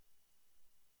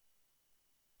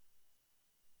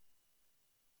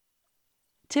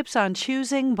Tips on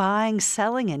choosing, buying,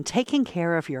 selling, and taking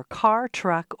care of your car,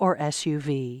 truck, or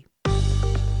SUV.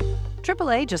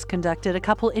 AAA just conducted a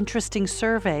couple interesting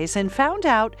surveys and found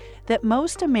out that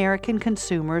most American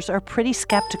consumers are pretty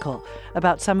skeptical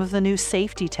about some of the new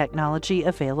safety technology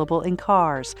available in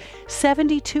cars.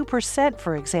 72%,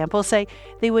 for example, say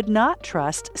they would not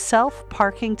trust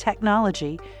self-parking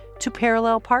technology to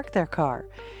parallel park their car.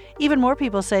 Even more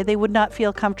people say they would not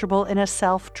feel comfortable in a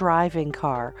self-driving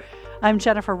car. I'm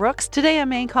Jenifer Rooks. Today on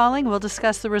Maine Calling, we'll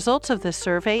discuss the results of this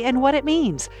survey and what it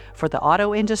means for the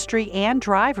auto industry and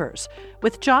drivers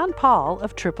with John Paul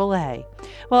of AAA.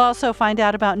 We'll also find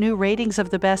out about new ratings of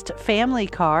the best family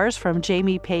cars from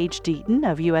Jaime Page Deaton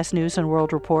of U.S. News and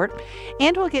World Report.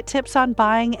 And we'll get tips on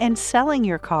buying and selling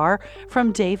your car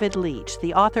from David Leach,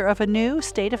 the author of a new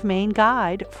State of Maine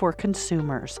guide for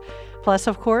consumers. Plus,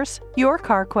 of course, your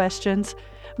car questions.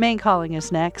 Maine Calling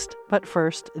is next, but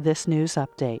first, this news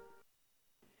update.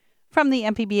 From the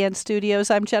MPBN studios,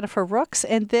 I'm Jenifer Rooks,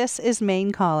 and this is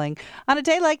Maine Calling. On a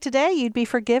day like today, you'd be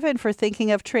forgiven for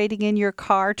thinking of trading in your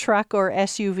car, truck, or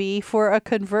SUV for a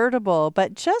convertible,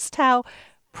 but just how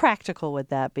practical would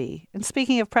that be? And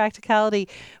speaking of practicality,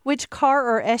 which car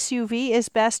or SUV is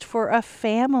best for a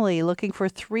family looking for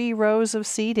 3 rows of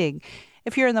seating?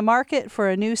 If you're in the market for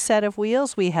a new set of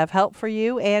wheels, we have help for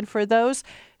you. And for those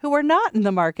who are not in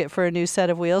the market for a new set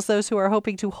of wheels, those who are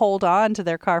hoping to hold on to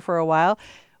their car for a while,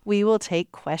 we will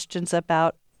take questions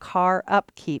about car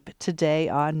upkeep today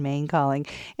on Maine Calling.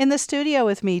 In the studio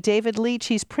with me, David Leach.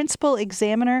 He's principal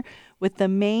examiner with the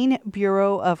Maine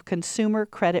Bureau of Consumer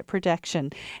Credit Protection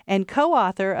and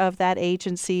co-author of that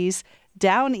agency's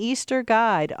Downeaster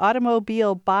Guide,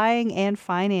 Automobile Buying and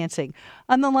Financing.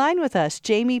 On the line with us,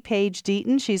 Jaime Page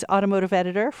Deaton. She's automotive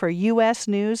editor for U.S.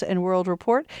 News and World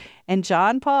Report. And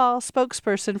John Paul,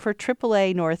 spokesperson for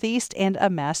AAA Northeast and a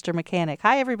master mechanic.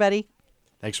 Hi, everybody.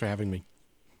 Thanks for having me.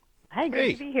 Hi,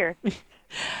 good to be here.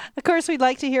 Of course, we'd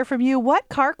like to hear from you. What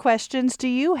car questions do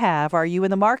you have? Are you in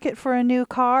the market for a new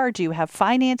car? Do you have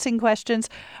financing questions?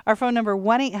 Our phone number,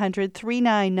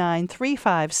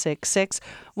 1-800-399-3566,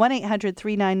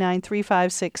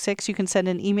 1-800-399-3566. You can send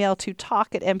an email to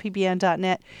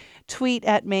talk@mpbn.net, tweet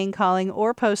at Maine Calling,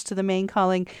 or post to the Maine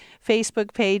Calling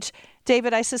Facebook page.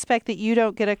 David, I suspect that you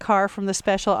don't get a car from the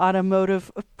special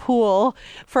automotive pool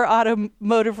for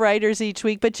automotive writers each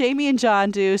week, but Jaime and John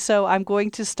do, so I'm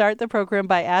going to start the program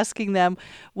by asking them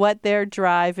what they're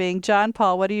driving. John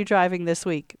Paul, what are you driving this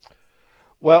week?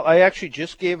 Well, I actually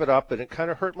just gave it up, and it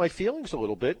kind of hurt my feelings a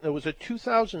little bit. It was a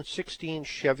 2016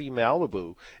 Chevy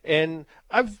Malibu, and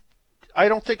I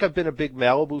don't think I've been a big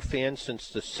Malibu fan since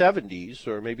the 70s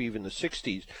or maybe even the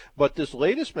 60s, but this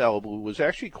latest Malibu was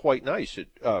actually quite nice. It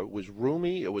was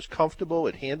roomy, it was comfortable,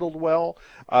 it handled well.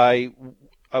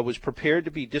 I was prepared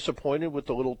to be disappointed with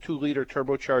the little 2-liter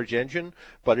turbocharged engine,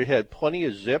 but it had plenty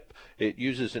of zip. It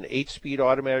uses an 8-speed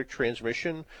automatic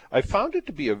transmission. I found it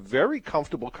to be a very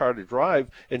comfortable car to drive,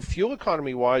 and fuel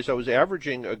economy-wise, I was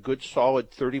averaging a good solid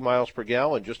 30 miles per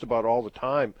gallon just about all the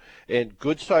time, and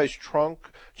good-sized trunk,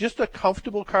 just a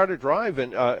comfortable car to drive,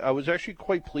 and I was actually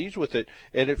quite pleased with it.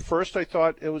 And at first I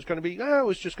thought it was going to be, it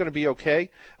was just going to be okay.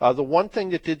 The one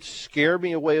thing that did scare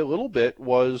me away a little bit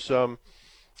was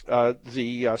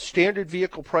the standard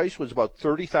vehicle price was about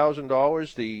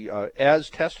 $30,000. The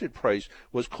as-tested price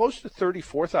was close to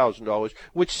 $34,000,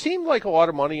 which seemed like a lot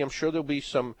of money. I'm sure there'll be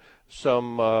some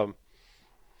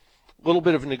little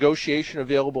bit of negotiation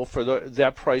available for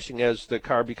that pricing as the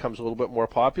car becomes a little bit more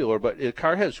popular. But the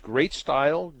car has great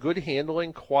style, good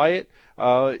handling, quiet.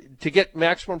 To get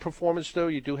maximum performance, though,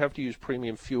 you do have to use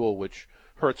premium fuel, which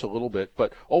hurts a little bit.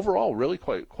 But overall, really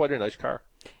quite a nice car.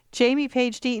 Jaime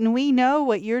Page Deaton, we know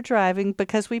what you're driving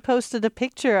because we posted a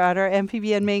picture on our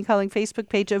MPBN Maine Calling Facebook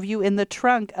page of you in the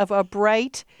trunk of a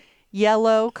bright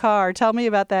yellow car. Tell me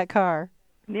about that car.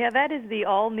 Yeah, that is the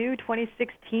all-new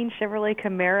 2016 Chevrolet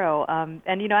Camaro.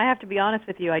 And, I have to be honest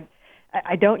with you, I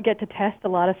don't get to test a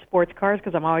lot of sports cars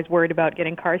because I'm always worried about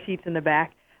getting car seats in the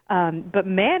back. But,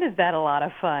 man, is that a lot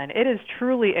of fun. It is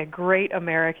truly a great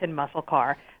American muscle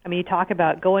car. I mean, you talk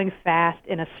about going fast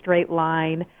in a straight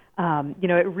line.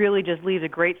 It really just leaves a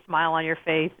great smile on your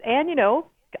face. And,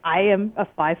 I am a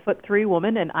 5'3"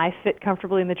 woman, and I fit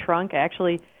comfortably in the trunk. I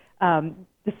actually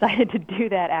decided to do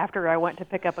that after I went to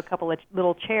pick up a couple of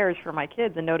little chairs for my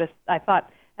kids and I thought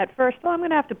at first, I'm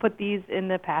going to have to put these in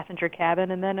the passenger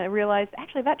cabin. And then I realized,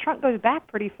 actually, that trunk goes back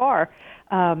pretty far.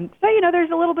 So,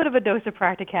 there's a little bit of a dose of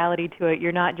practicality to it.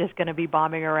 You're not just going to be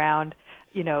bombing around,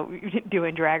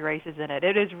 doing drag races in it.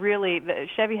 It is really,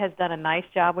 Chevy has done a nice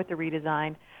job with the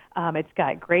redesign. It's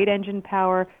got great engine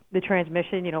power. The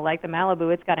transmission, like the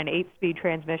Malibu, it's got an 8-speed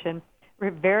transmission.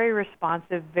 very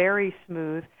responsive, very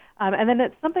smooth. And then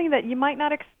it's something that you might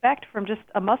not expect from just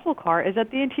a muscle car is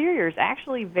that the interior is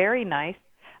actually very nice.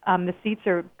 The seats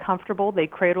are comfortable. They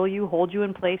cradle you, hold you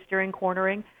in place during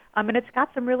cornering. And it's got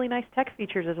some really nice tech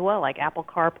features as well, like Apple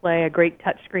CarPlay, a great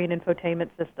touchscreen infotainment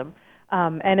system.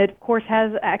 And it, of course,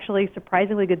 has actually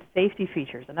surprisingly good safety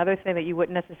features, another thing that you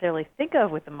wouldn't necessarily think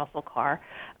of with a muscle car.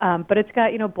 But it's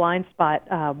got, blind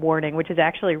spot warning, which is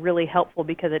actually really helpful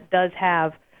because it does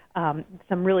have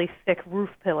some really thick roof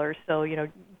pillars. So,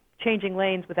 changing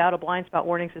lanes without a blind spot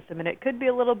warning system, and it could be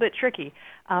a little bit tricky.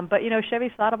 But,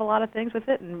 Chevy's thought of a lot of things with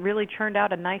it and really churned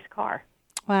out a nice car.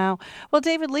 Wow. Well,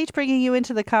 David Leach, bringing you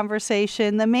into the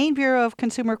conversation. The Maine Bureau of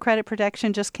Consumer Credit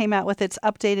Protection just came out with its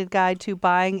updated guide to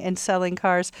buying and selling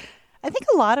cars. I think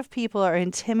a lot of people are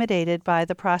intimidated by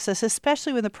the process,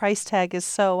 especially when the price tag is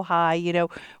so high.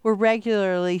 We're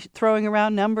regularly throwing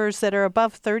around numbers that are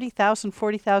above $30,000,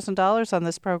 $40,000 on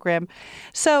this program.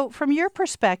 So from your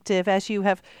perspective, as you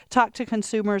have talked to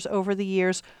consumers over the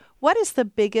years, what is the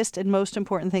biggest and most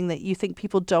important thing that you think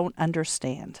people don't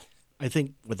understand? I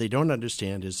think what they don't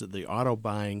understand is that the auto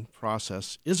buying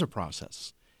process is a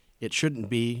process. It shouldn't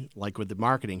be like with the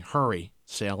marketing, hurry,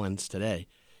 sale ends today.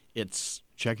 It's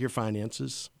check your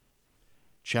finances,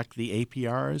 check the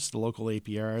APRs, the local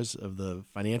APRs of the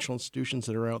financial institutions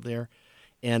that are out there.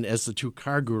 And as the two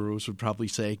car gurus would probably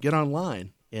say, get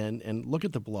online and look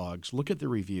at the blogs, look at the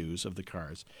reviews of the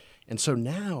cars. And so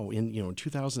now in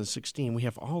 2016, we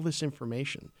have all this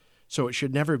information. So it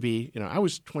should never be, I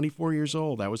was 24 years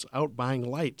old. I was out buying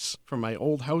lights from my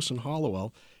old house in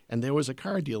Hollowell, and there was a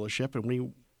car dealership, and we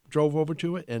drove over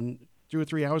to it, and 2 or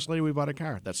 3 hours later, we bought a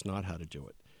car. That's not how to do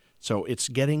it. So it's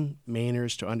getting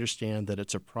Mainers to understand that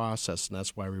it's a process, and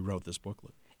that's why we wrote this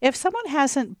booklet. If someone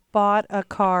hasn't bought a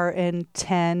car in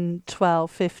 10, 12,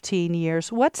 15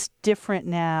 years, what's different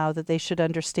now that they should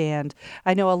understand?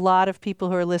 I know a lot of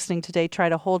people who are listening today try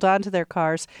to hold on to their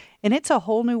cars, and it's a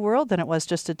whole new world than it was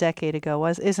just a decade ago,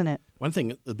 isn't it? One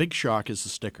thing, the big shock is the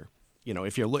sticker.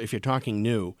 If you're talking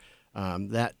new,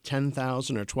 that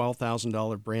 $10,000 or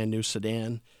 $12,000 brand new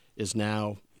sedan is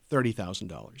now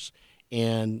 $30,000.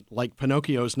 And like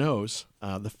Pinocchio's nose,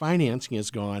 the financing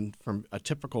has gone from a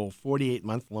typical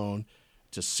 48-month loan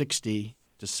to 60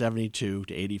 to 72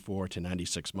 to 84 to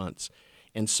 96 months.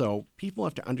 And so people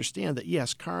have to understand that,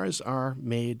 yes, cars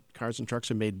and trucks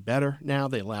are made better now.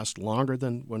 They last longer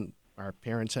than when our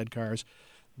parents had cars.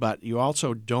 But you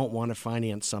also don't want to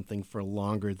finance something for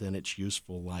longer than its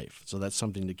useful life. So that's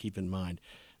something to keep in mind.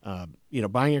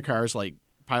 Buying a car is like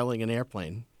piloting an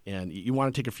airplane. And you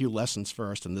want to take a few lessons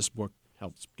first, and this book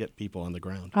helps get people on the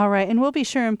ground. All right. And we'll be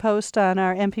sure and post on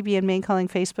our MPBN Maine Calling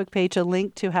Facebook page a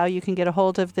link to how you can get a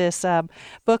hold of this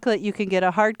booklet. You can get a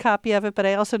hard copy of it, but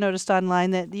I also noticed online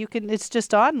that it's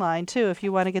just online, too, if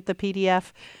you want to get the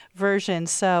PDF version.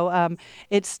 So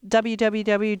it's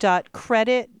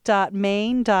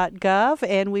www.credit.maine.gov,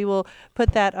 and we will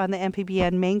put that on the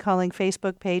MPBN Maine Calling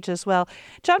Facebook page as well.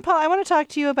 John Paul, I want to talk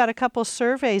to you about a couple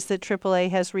surveys that AAA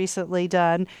has recently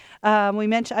done. I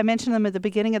mentioned them at the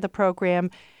beginning of the program.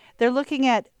 They're looking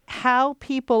at how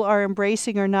people are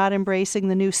embracing or not embracing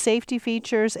the new safety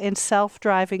features and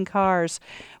self-driving cars.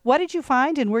 What did you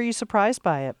find, and were you surprised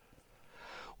by it?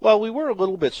 Well, we were a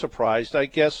little bit surprised, I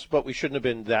guess, but we shouldn't have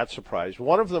been that surprised.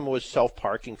 One of them was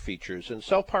self-parking features. And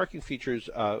self-parking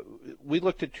features, we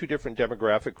looked at two different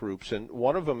demographic groups, and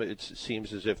one of them, it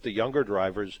seems as if the younger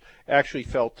drivers actually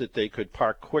felt that they could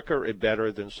park quicker and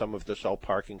better than some of the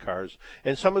self-parking cars.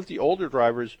 And some of the older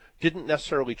drivers didn't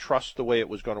necessarily trust the way it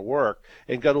was going to work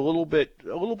and got a little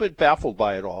bit baffled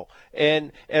by it all.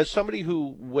 And as somebody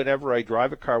who, whenever I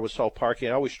drive a car with self-parking,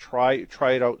 I always try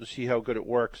it out to see how good it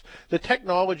works. The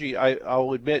technology,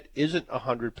 I'll admit, isn't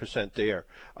 100% there.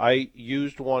 I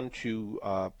used one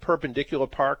to perpendicular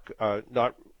park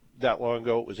not that long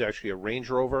ago. It was actually a Range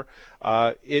Rover.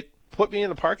 It put me in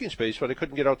the parking space, but I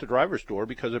couldn't get out the driver's door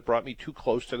because it brought me too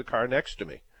close to the car next to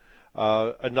me.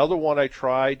 Another one I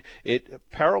tried, it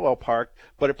parallel parked,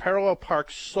 but it parallel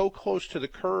parked so close to the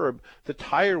curb, the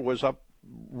tire was up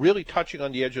really touching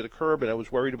on the edge of the curb, and I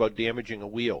was worried about damaging a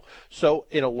wheel. So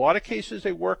in a lot of cases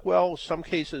they work well, some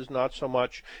cases not so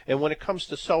much. And when it comes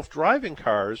to self-driving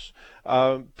cars,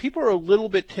 people are a little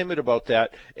bit timid about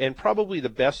that, and probably the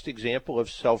best example of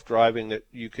self-driving that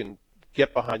you can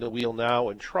get behind the wheel now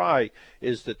and try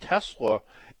is the Tesla.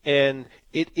 And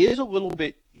it is a little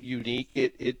bit unique.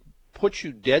 It puts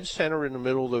you dead center in the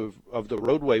middle of the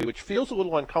roadway, which feels a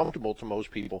little uncomfortable to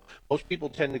most people. Most people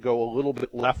tend to go a little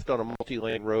bit left on a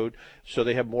multi-lane road, so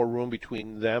they have more room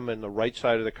between them and the right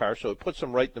side of the car, so it puts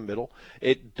them right in the middle.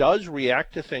 It does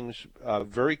react to things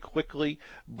very quickly,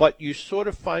 but you sort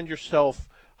of find yourself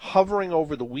hovering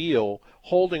over the wheel,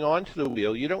 holding on to the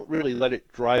wheel. You don't really let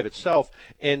it drive itself,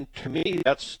 and to me,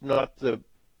 that's not the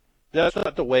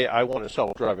way I want to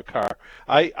self-drive a car.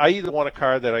 I either want a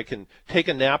car that I can take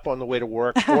a nap on the way to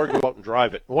work or go out and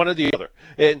drive it, one or the other.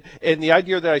 And the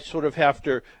idea that I sort of have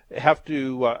to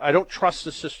I don't trust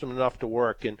the system enough to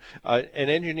work. And an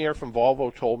engineer from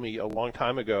Volvo told me a long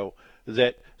time ago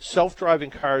that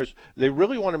self-driving cars, they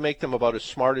really want to make them about as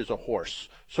smart as a horse.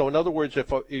 So in other words,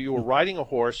 if you were riding a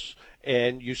horse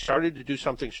and you started to do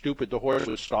something stupid, the horse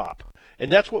would stop.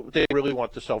 And that's what they really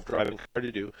want the self-driving car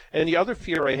to do. And the other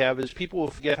fear I have is people will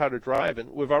forget how to drive.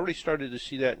 And we've already started to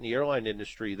see that in the airline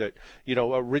industry that,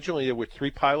 originally there were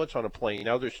 3 pilots on a plane.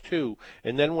 Now there's 2.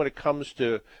 And then when it comes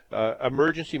to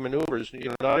emergency maneuvers,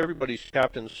 not everybody's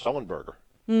Captain Sullenberger.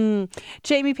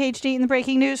 Jaime Page Deaton, the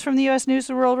breaking news from the U.S. News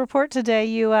and World Report. Today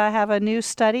you have a new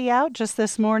study out just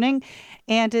this morning,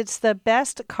 and it's the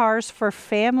best cars for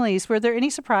families. Were there any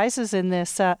surprises in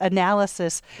this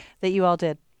analysis that you all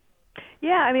did?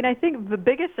 Yeah, I mean, I think the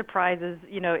biggest surprise is,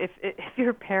 if you're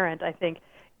a parent, I think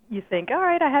you think, all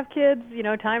right, I have kids,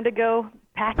 time to go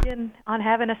pack in on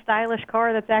having a stylish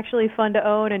car that's actually fun to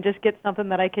own and just get something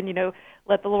that I can,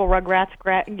 let the little rugrats,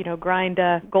 grind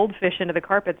goldfish into the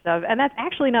carpets of. And that's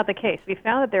actually not the case. We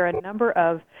found that there are a number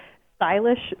of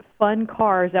stylish, fun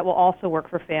cars that will also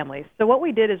work for families. So what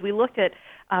we did is we looked at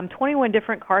 21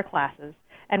 different car classes,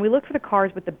 and we looked for the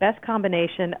cars with the best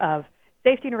combination of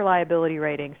safety and reliability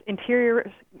ratings,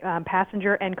 interior,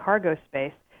 passenger and cargo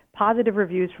space, positive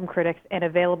reviews from critics, and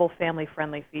available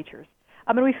family-friendly features.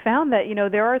 And we found that,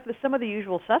 there are some of the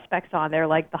usual suspects on there,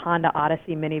 like the Honda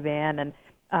Odyssey minivan and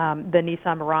the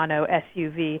Nissan Murano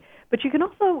SUV. But you can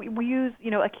also use,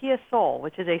 a Kia Soul,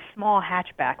 which is a small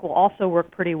hatchback, will also work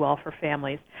pretty well for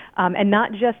families. And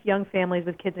not just young families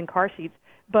with kids in car seats,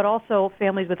 but also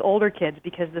families with older kids,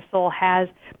 because the Soul has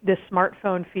this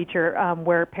smartphone feature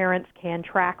where parents can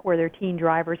track where their teen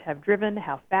drivers have driven,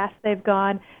 how fast they've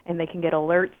gone, and they can get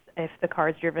alerts if the car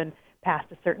is driven past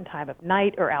a certain time of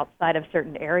night or outside of a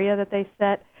certain area that they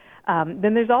set.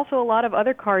 Then there's also a lot of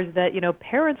other cars that,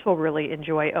 parents will really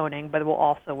enjoy owning, but will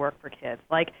also work for kids,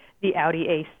 like the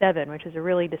Audi A7, which is a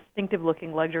really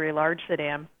distinctive-looking luxury large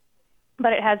sedan.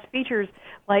 But it has features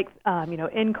like,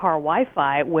 in-car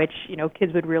Wi-Fi, which,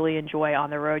 kids would really enjoy on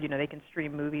the road. They can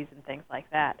stream movies and things like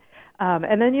that.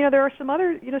 And then, there are some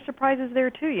other, surprises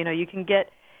there, too. You can get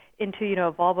into,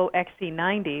 a Volvo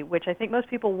XC90, which I think most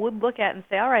people would look at and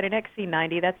say, all right, an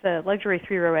XC90, that's a luxury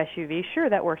 3-row SUV. Sure,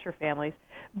 that works for families.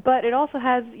 But it also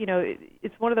has,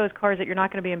 it's one of those cars that you're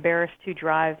not going to be embarrassed to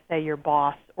drive, say, your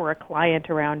boss or a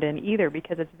client around in either,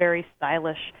 because it's very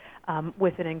stylish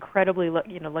with an incredibly,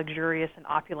 luxurious and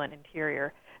opulent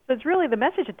interior. So it's really the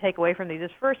message to take away from these is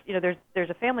first, there's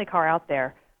a family car out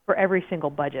there for every single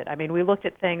budget. I mean, we looked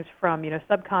at things from,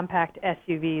 subcompact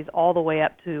SUVs all the way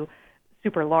up to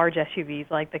super large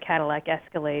SUVs like the Cadillac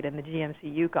Escalade and the GMC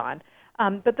Yukon.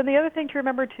 But then the other thing to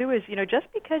remember, too, is, just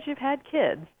because you've had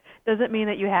kids doesn't mean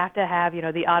that you have to have,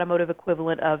 the automotive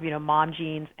equivalent of, mom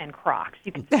jeans and Crocs.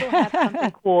 You can still have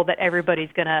something cool that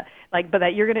everybody's going to like, but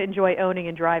that you're going to enjoy owning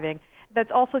and driving.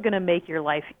 That's also going to make your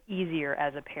life easier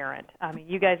as a parent. I mean,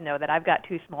 you guys know that I've got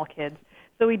 2 small kids.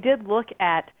 So we did look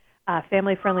at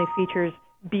family-friendly features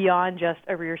beyond just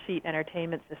a rear seat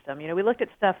entertainment system. We looked at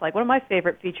stuff like one of my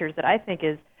favorite features that I think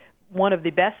is one of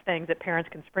the best things that parents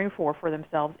can spring for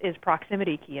themselves is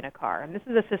proximity key in a car. And this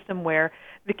is a system where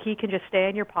the key can just stay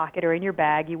in your pocket or in your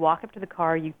bag. You walk up to the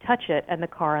car, you touch it, and the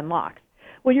car unlocks.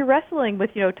 When you're wrestling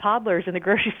with, toddlers in the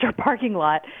grocery store parking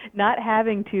lot, not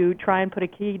having to try and put a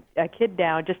kid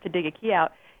down just to dig a key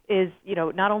out is,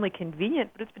 not only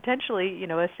convenient, but it's potentially,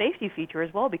 a safety feature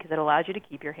as well, because it allows you to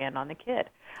keep your hand on the kid.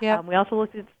 Yep. We also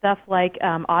looked at stuff like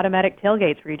automatic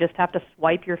tailgates, where you just have to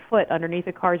swipe your foot underneath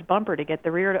a car's bumper to get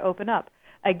the rear to open up.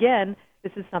 Again,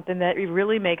 this is something that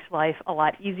really makes life a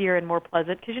lot easier and more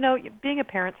pleasant, because, being a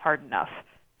parent's hard enough.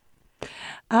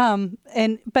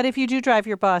 But if you do drive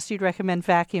your boss, you'd recommend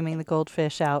vacuuming the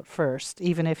goldfish out first,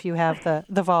 even if you have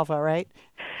the Volvo, right?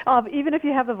 Even if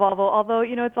you have the Volvo, although,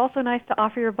 it's also nice to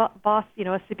offer your boss, a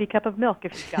sippy cup of milk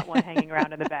if you've got one hanging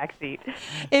around in the back seat.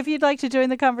 If you'd like to join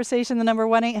the conversation, the number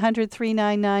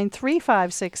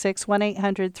 1-800-399-3566,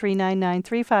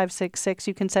 1-800-399-3566.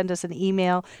 You can send us an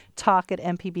email,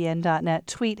 talk@mpbn.net,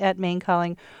 tweet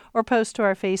 @MaineCalling, or post to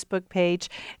our Facebook page.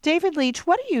 David Leach,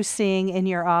 what are you seeing in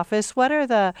your office? What are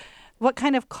the What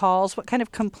kind of calls, what kind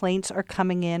of complaints are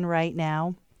coming in right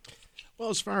now?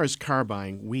 Well, as far as car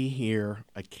buying, we hear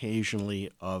occasionally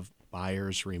of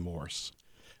buyer's remorse.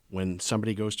 When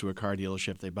somebody goes to a car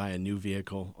dealership, they buy a new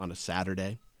vehicle on a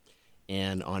Saturday,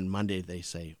 and on Monday they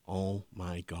say, "Oh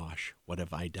my gosh, what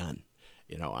have I done?"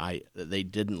 They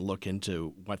didn't look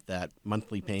into what that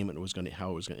monthly payment was going to,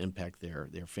 how it was going to impact their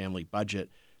family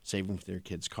budget, saving for their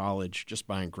kids' college, just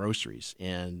buying groceries.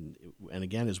 And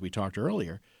again, as we talked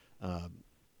earlier,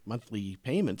 monthly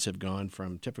payments have gone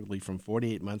from typically from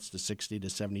 48 months to 60 to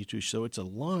 72. So it's a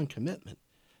long commitment.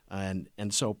 And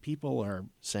so people are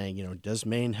saying, does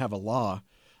Maine have a law,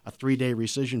 a 3-day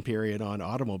rescission period on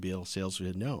automobile sales? We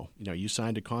said, no. You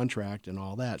signed a contract and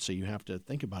all that, so you have to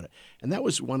think about it. And that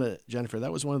was Jenifer,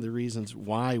 that was one of the reasons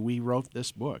why we wrote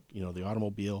this book, the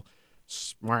Automobile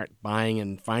Smart Buying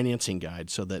and Financing Guide,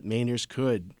 so that Mainers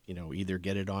could, either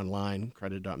get it online,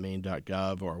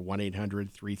 credit.maine.gov, or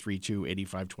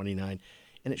 1-800-332-8529.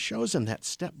 And it shows them that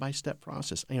step-by-step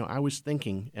process. I was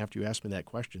thinking, after you asked me that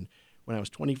question, when I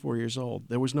was 24 years old,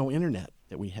 there was no internet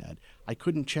that we had. I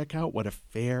couldn't check out what a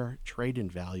fair trade-in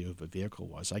value of a vehicle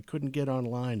was. I couldn't get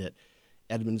online at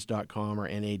Edmunds.com or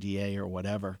NADA or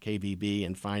whatever, KVB,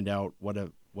 and find out what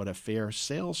a fair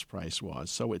sales price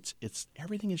was. So it's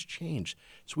everything has changed.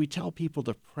 So we tell people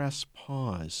to press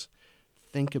pause,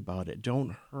 think about it,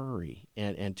 don't hurry,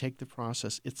 and take the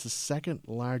process. It's the second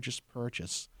largest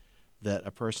purchase that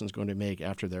a person's going to make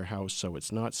after their house, so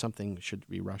it's not something that should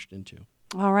be rushed into.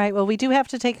 All right. Well, we do have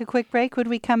to take a quick break. When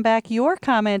we come back, your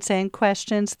comments and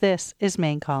questions. This is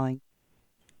Maine Calling.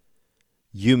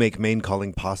 You make Maine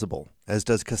Calling possible, as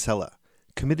does Casella,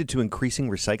 committed to increasing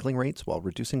recycling rates while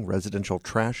reducing residential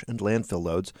trash and landfill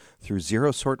loads through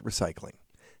zero-sort recycling.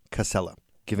 Casella,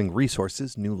 giving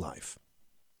resources new life.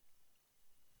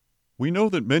 We know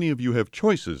that many of you have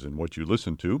choices in what you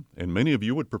listen to, and many of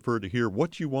you would prefer to hear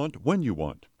what you want when you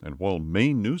want. And while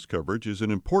Maine news coverage is an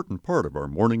important part of our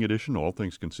morning edition, All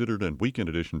Things Considered, and weekend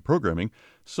edition programming,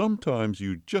 sometimes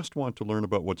you just want to learn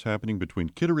about what's happening between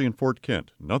Kittery and Fort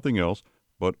Kent, nothing else,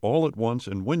 but all at once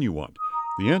and when you want.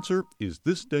 The answer is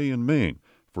This Day in Maine,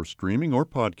 for streaming or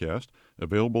podcast,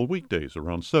 available weekdays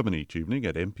around 7 each evening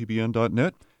at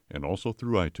MPBN.net and also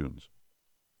through iTunes.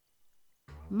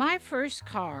 My first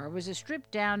car was a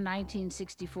stripped-down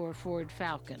 1964 Ford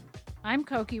Falcon. I'm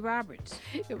Cokie Roberts.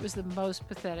 It was the most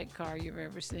pathetic car you've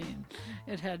ever seen.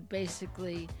 It had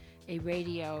basically a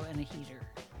radio and a heater.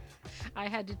 I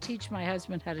had to teach my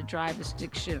husband how to drive a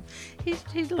stick shift.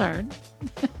 He'd learned.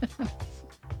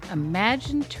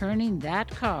 Imagine turning that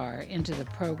car into the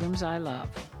programs I love.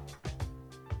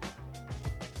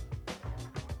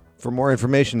 For more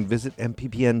information, visit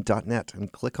MPBN.net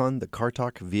and click on the Car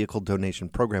Talk Vehicle Donation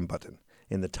Program button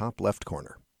in the top left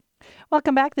corner.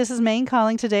 Welcome back. This is Maine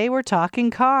Calling. Today we're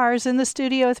talking cars. In the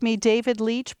studio with me, David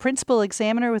Leach, Principal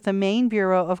Examiner with the Maine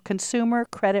Bureau of Consumer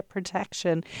Credit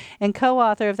Protection and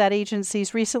co-author of that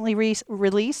agency's recently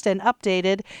released and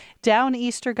updated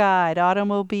Downeaster Guide,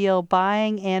 Automobile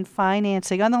Buying and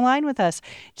Financing. On the line with us,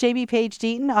 Jaime Page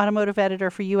Deaton, Automotive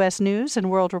Editor for U.S. News and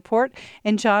World Report,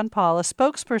 and John Paul, a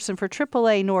spokesperson for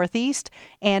AAA Northeast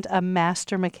and a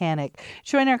master mechanic.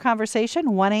 Join our conversation,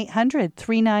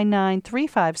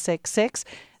 1-800-399-3566.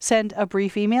 Send a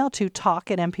brief email to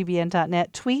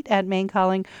talk@mpbn.net, tweet at Maine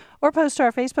Calling, or post to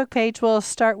our Facebook page. We'll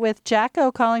start with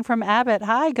Jacko calling from Abbott.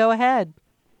 Hi, go ahead.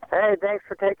 Hey, thanks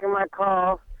for taking my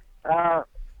call.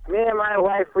 Me and my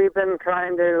wife, we've been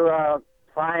trying to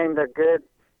find a good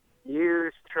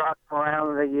used truck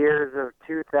around the years of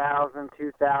 2000,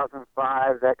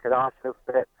 2005 that could also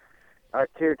fit our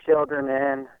two children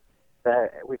in.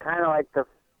 We kind of like the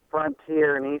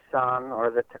Frontier Nissan or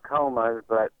the Tacomas,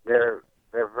 but they're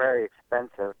very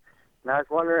expensive. And I was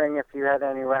wondering if you had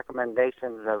any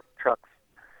recommendations of trucks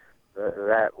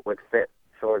that would fit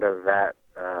sort of that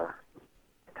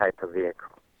type of vehicle.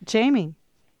 Jamie.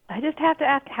 I just have to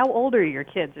ask, how old are your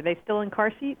kids? Are they still in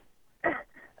car seats? Yeah,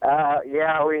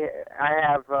 I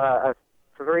have a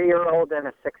 3-year-old and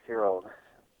a 6-year-old.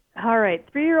 All right,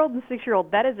 3-year-old and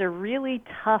 6-year-old. That is a really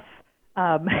tough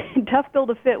bill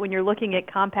to fit when you're looking at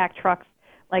compact trucks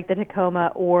like the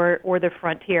Tacoma or the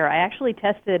Frontier. I actually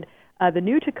tested the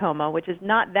new Tacoma, which is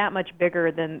not that much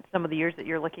bigger than some of the years that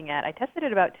you're looking at. I tested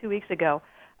it about 2 weeks ago,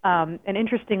 and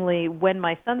interestingly, when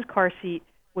my son's car seat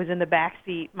was in the back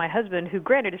seat, my husband, who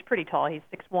granted is pretty tall, he's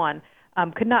 6'1",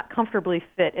 could not comfortably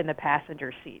fit in the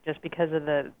passenger seat just because of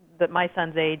my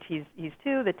son's age. He's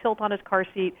 2. The tilt on his car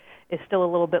seat is still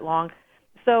a little bit long.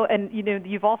 So, and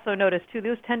you've also noticed too,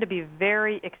 those tend to be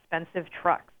very expensive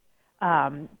trucks,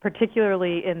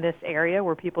 particularly in this area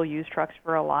where people use trucks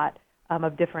for a lot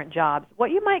of different jobs.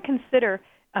 What you might consider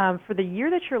For the year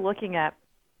that you're looking at,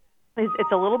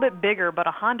 it's a little bit bigger, but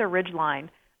a Honda Ridgeline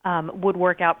would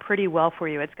work out pretty well for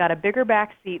you. It's got a bigger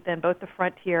back seat than both the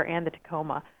Frontier and the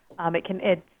Tacoma.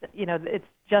 It's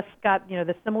just got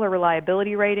the similar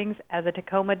reliability ratings as a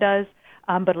Tacoma does,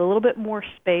 but a little bit more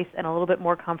space and a little bit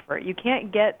more comfort. You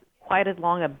can't get quite as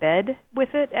long a bed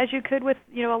with it as you could with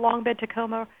a long bed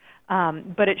Tacoma,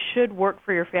 but it should work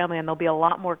for your family, and they'll be a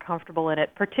lot more comfortable in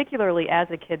it, particularly as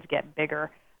the kids get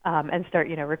bigger and start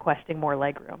requesting more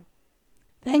legroom.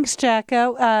 Thanks,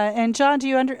 Jacko. And John, do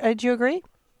you agree?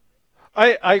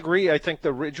 I agree. I think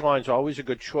the Ridgeline's always a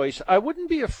good choice. I wouldn't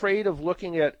be afraid of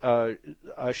looking at a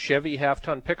Chevy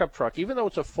half-ton pickup truck. Even though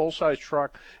it's a full-size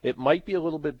truck, it might be a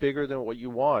little bit bigger than what you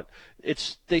want.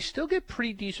 They still get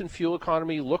pretty decent fuel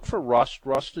economy. Look for rust.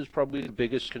 Rust is probably the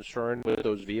biggest concern with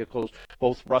those vehicles,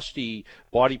 both rusty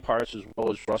body parts as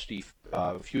well as rusty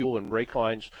fuel and brake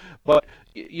lines. But,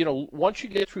 once you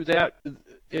get through that,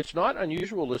 it's not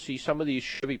unusual to see some of these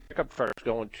Chevy pickup trucks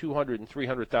going 200 and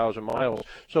 300,000 miles.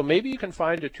 So maybe you can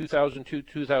find a 2002,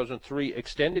 2003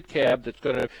 extended cab that's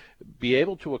going to be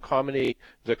able to accommodate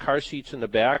the car seats in the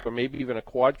back, or maybe even a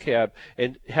quad cab,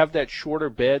 and have that shorter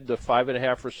bed. The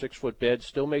 5.5 or 6 foot bed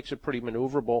still makes it pretty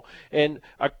maneuverable. And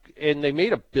they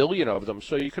made 1 billion of them,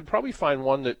 so you could probably find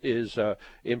one that is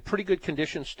in pretty good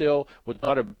condition still, with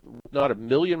not a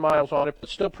million miles on it, but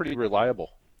still pretty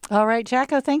reliable. All right,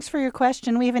 Jacko, thanks for your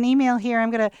question. We have an email here.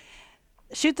 I'm going to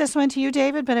shoot this one to you,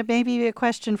 David, but it may be a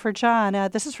question for John.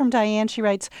 This is from Diane. She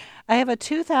writes, I have a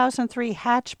 2003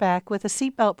 hatchback with a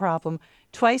seatbelt problem.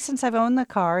 Twice since I've owned the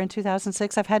car, in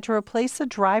 2006, I've had to replace the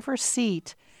driver's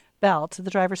seat belt,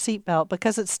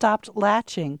 because it stopped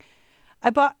latching. I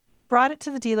brought it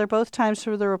to the dealer both times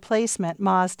for the replacement,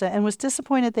 Mazda, and was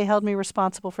disappointed they held me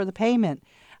responsible for the payment.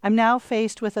 I'm now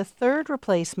faced with a third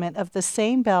replacement of the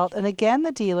same belt, and again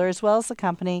the dealer, as well as the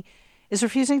company, is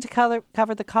refusing to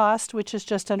cover the cost, which is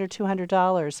just under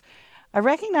 $200. I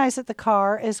recognize that the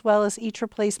car, as well as each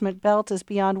replacement belt, is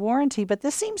beyond warranty, but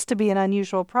this seems to be an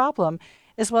unusual problem,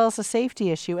 as well as a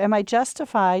safety issue. Am I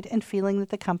justified in feeling that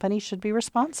the company should be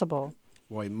responsible?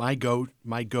 Boy, my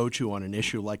go-to on an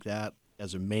issue like that,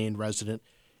 as a Maine resident,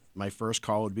 my first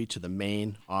call would be to the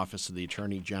Maine office of the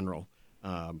Attorney General.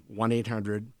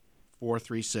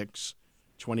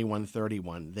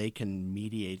 1-800-436-2131. They can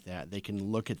mediate that. They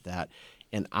can look at that.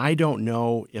 And I don't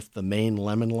know if the Maine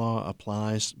lemon law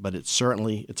applies, but it's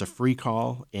a free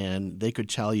call, and they could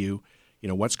tell you,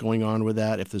 what's going on with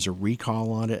that, if there's a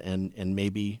recall on it, and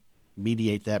maybe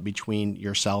mediate that between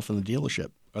yourself and the dealership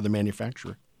or the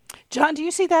manufacturer. John, do you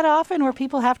see that often where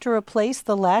people have to replace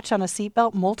the latch on a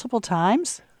seatbelt multiple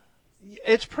times?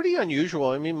 It's pretty unusual.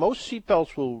 I mean, most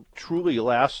seatbelts will truly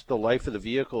last the life of the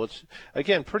vehicle. It's,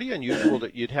 again, pretty unusual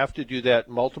that you'd have to do that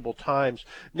multiple times.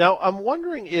 Now, I'm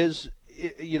wondering, is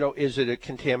it a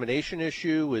contamination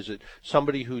issue? Is it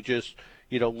somebody who just,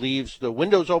 leaves the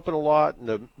windows open a lot and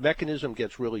the mechanism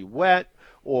gets really wet?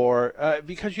 Or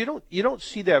because you don't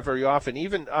see that very often.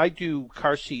 Even I do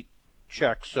car seat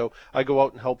checks, so I go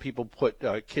out and help people put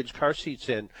kids' car seats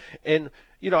in. And,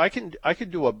 I can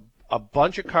do a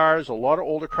bunch of cars, a lot of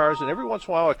older cars, and every once in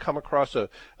a while I come across a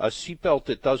seatbelt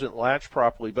that doesn't latch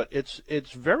properly, but it's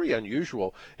very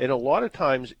unusual. And a lot of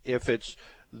times, if it's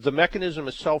the mechanism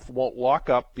itself won't lock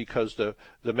up because the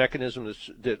mechanism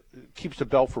that keeps the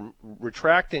belt from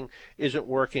retracting isn't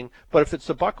working. But if it's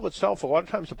the buckle itself, a lot of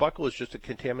times the buckle is just a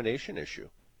contamination issue.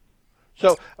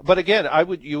 So, but again,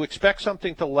 you expect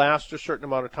something to last a certain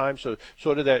amount of time, so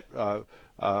sort of that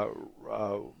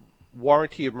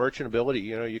warranty of merchantability.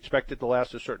 You expect it to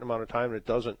last a certain amount of time, and it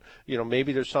doesn't.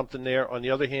 Maybe there's something there. On the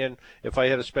other hand, if I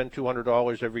had to spend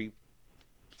 $200 every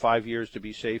 5 years to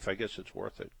be safe, I guess it's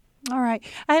worth it. All right.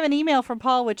 I have an email from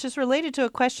Paul, which is related to a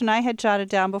question I had jotted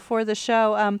down before the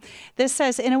show. This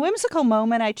says, in a whimsical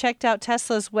moment, I checked out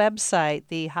Tesla's website,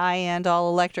 the high-end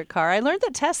all-electric car. I learned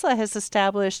that Tesla has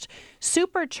established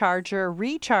supercharger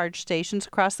recharge stations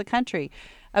across the country.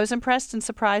 I was impressed and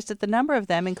surprised at the number of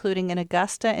them, including in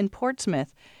Augusta and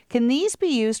Portsmouth. Can these be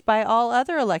used by all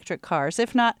other electric cars?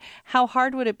 If not, how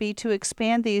hard would it be to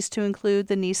expand these to include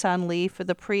the Nissan Leaf or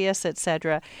the Prius,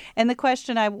 etc.? And the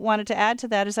question I wanted to add to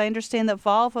that is I understand that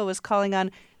Volvo is calling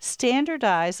on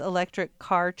standardized electric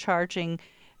car charging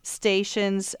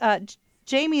stations.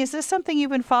 Jamie, is this something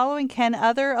you've been following? Can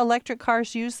other electric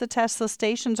cars use the Tesla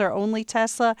stations or only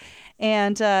Tesla?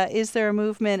 And is there a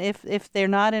movement, if they're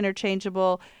not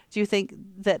interchangeable, do you think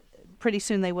that pretty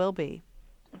soon they will be?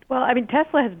 Well, I mean,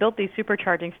 Tesla has built these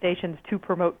supercharging stations to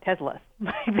promote Teslas.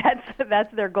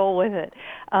 That's their goal with it,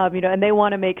 and they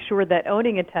want to make sure that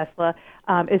owning a Tesla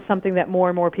is something that more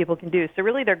and more people can do. So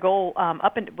really, their goal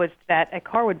was that a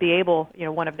car would be able,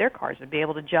 one of their cars would be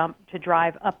able to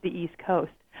drive up the East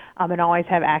Coast and always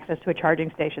have access to a charging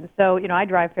station. So, I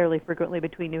drive fairly frequently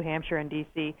between New Hampshire and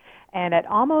D.C., and at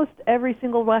almost every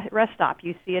single rest stop,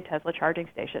 you see a Tesla charging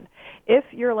station. If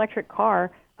your electric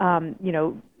car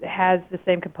has the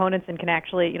same components and can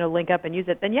actually, link up and use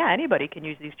it, then yeah, anybody can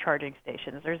use these charging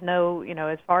stations. There's no,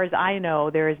 as far as I know,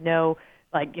 there is no,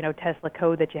 Tesla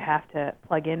code that you have to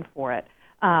plug in for it.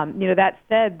 That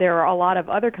said, there are a lot of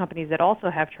other companies that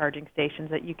also have charging stations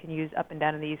that you can use up and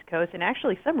down in the East Coast, and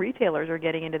actually some retailers are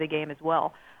getting into the game as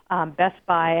well. Best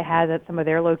Buy has at some of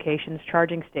their locations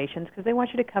charging stations because they want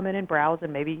you to come in and browse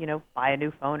and maybe, buy a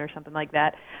new phone or something like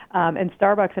that. And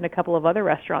Starbucks and a couple of other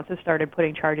restaurants have started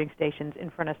putting charging stations in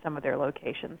front of some of their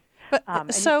locations.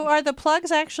 But, so are the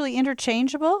plugs actually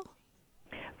interchangeable?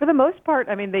 For the most part,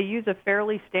 I mean, they use a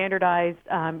fairly standardized,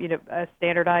 a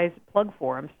standardized plug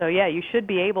for them. So, yeah, you should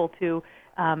be able to,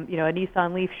 a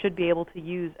Nissan Leaf should be able to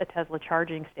use a Tesla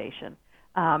charging station.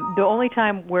 The only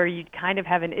time where you kind of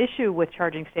have an issue with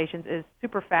charging stations is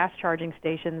super fast charging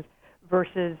stations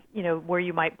versus, where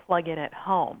you might plug in at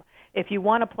home. If you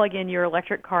want to plug in your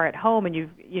electric car at home and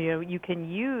you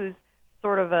can use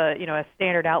sort of a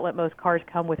standard outlet. Most cars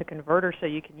come with a converter, so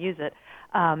you can use it.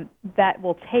 That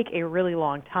will take a really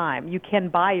long time. You can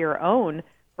buy your own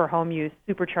for home use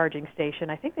supercharging station.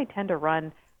 I think they tend to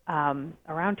run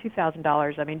around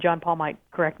 $2,000. I mean, John Paul might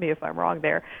correct me if I'm wrong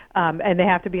there. And they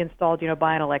have to be installed,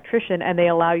 by an electrician, and they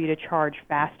allow you to charge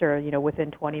faster, within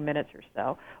 20 minutes or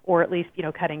so, or at least,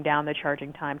 cutting down the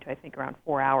charging time to, I think, around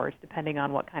 4 hours, depending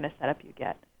on what kind of setup you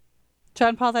get.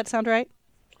 John Paul, that sound right?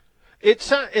 It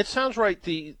sounds right.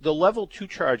 The level 2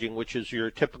 charging, which is your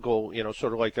typical,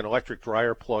 sort of like an electric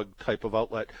dryer plug type of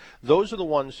outlet, those are the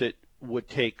ones that would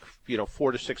take,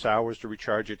 4 to 6 hours to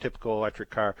recharge a typical electric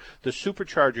car. The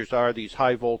superchargers are these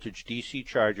high voltage DC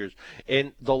chargers.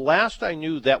 And the last I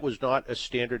knew, that was not a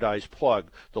standardized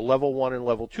plug. The level 1 and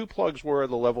level 2 plugs were.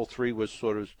 The level 3 was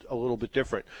sort of a little bit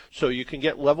different. So you can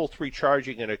get level 3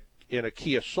 charging in a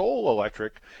Kia Soul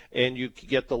electric, and you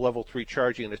get the level 3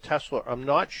 charging in a Tesla. I'm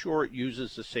not sure it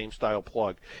uses the same style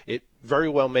plug. It very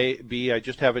well may be. I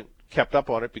just haven't kept up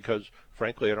on it because,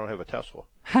 frankly, I don't have a Tesla.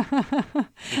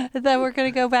 Then we're going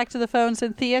to go back to the phones,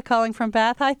 and Thea calling from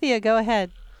Bath. Hi, Thea, go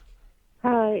ahead.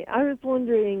 Hi, I was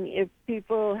wondering if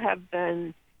people have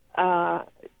been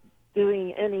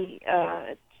doing any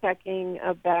checking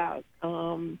about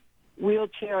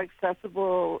wheelchair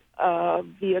accessible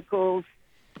vehicles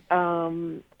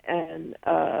and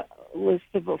a list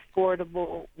of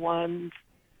affordable ones.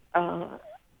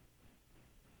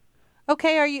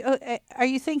 Okay, are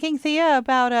you thinking, Thea,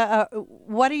 about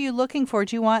what are you looking for?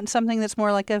 Do you want something that's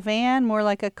more like a van, more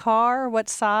like a car? What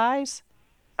size?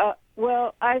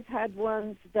 Well, I've had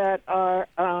ones that are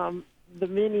the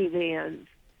minivans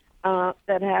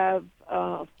that have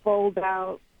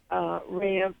fold-out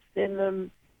ramps in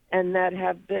them and that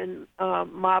have been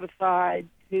modified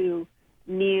to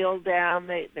kneel down.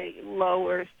 They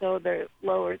lower, so they're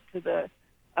lower to the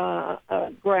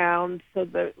ground, so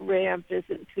the ramp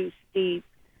isn't too steep,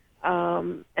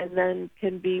 and then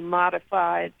can be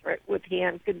modified with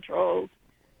hand controls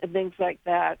and things like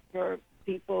that for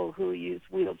people who use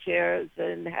wheelchairs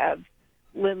and have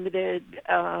limited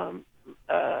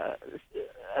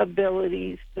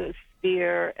abilities to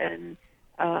steer and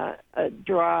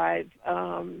drive.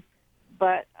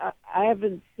 But I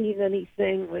haven't seen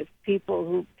anything with people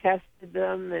who've tested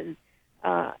them and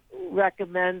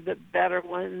recommend the better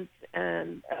ones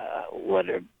and what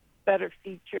are better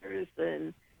features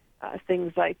and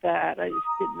things like that. I just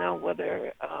didn't know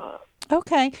whether...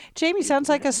 Okay. Jamie, sounds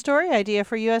like a story idea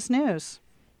for U.S. News.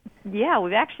 Yeah,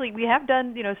 we have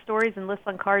done, stories and lists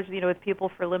on cars, with people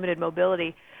for limited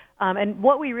mobility. And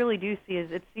what we really do see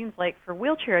is it seems like for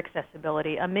wheelchair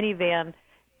accessibility, a minivan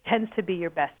tends to be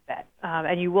your best bet.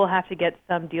 And you will have to get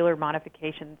some dealer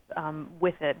modifications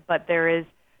with it. But there is,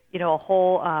 a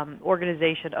whole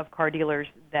organization of car dealers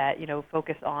that,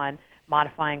 focus on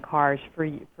modifying cars for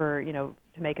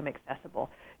to make them accessible.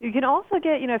 You can also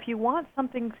get, if you want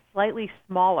something slightly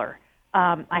smaller,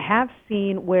 I have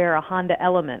seen where a Honda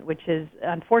Element, which is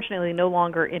unfortunately no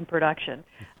longer in production,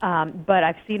 but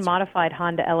I've seen modified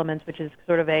Honda Elements, which is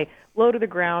sort of a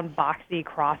low-to-the-ground, boxy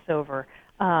crossover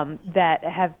that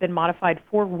have been modified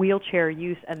for wheelchair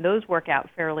use, and those work out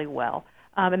fairly well.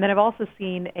 And then I've also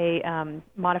seen a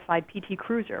modified PT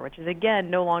Cruiser, which is, again,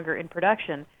 no longer in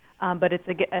production, but it's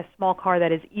a small car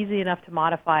that is easy enough to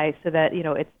modify so that,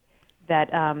 that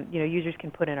users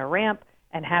can put in a ramp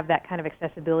and have that kind of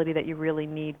accessibility that you really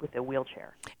need with a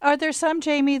wheelchair. Are there some,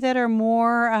 Jamie, that are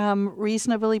more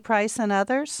reasonably priced than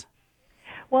others?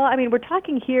 Well, I mean, we're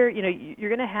talking here, you're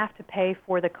going to have to pay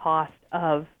for the cost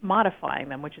of modifying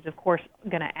them, which is, of course,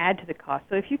 going to add to the cost.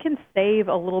 So if you can save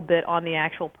a little bit on the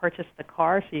actual purchase of the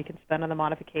car so you can spend on the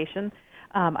modification,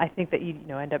 I think that you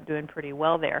end up doing pretty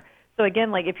well there. So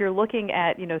again, like if you're looking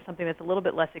at, something that's a little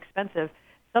bit less expensive,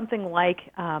 something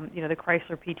like, the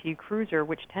Chrysler PT Cruiser,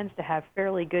 which tends to have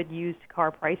fairly good used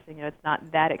car pricing, it's not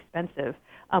that expensive,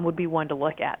 would be one to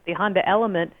look at. The Honda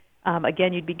Element,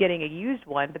 again, you'd be getting a used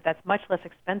one, but that's much less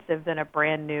expensive than a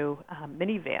brand new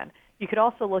minivan. You could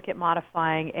also look at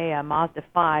modifying a Mazda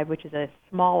 5, which is a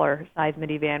smaller size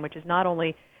minivan, which is not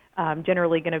only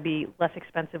generally going to be less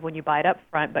expensive when you buy it up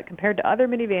front, but compared to other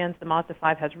minivans, the Mazda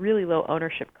 5 has really low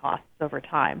ownership costs over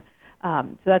time.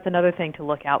 So that's another thing to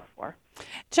look out for.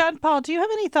 John Paul, do you have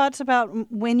any thoughts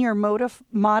about when you're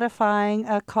modifying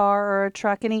a car or a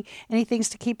truck? Any things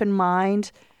to keep in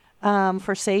mind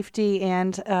for safety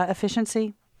and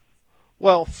efficiency?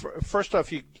 Well, first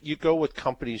off, you go with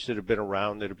companies that have been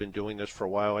around, that have been doing this for a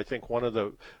while. I think one of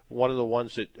the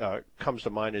ones that comes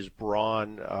to mind is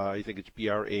Braun. I think it's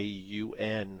Braun,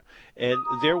 and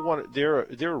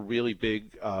they're a really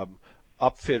big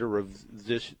upfitter of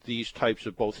these types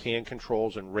of both hand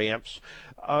controls and ramps.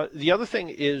 The other thing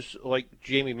is, like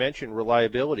Jamie mentioned,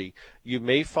 reliability. You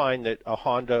may find that a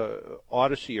Honda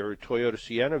Odyssey or a Toyota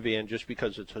Sienna van, just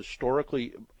because it's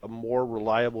historically a more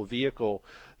reliable vehicle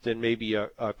than maybe a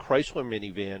Chrysler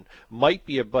minivan, might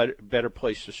be a better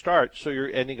place to start. So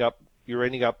you're ending up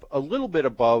a little bit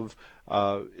above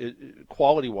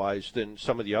quality-wise than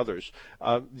some of the others.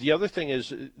 The other thing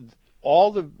is,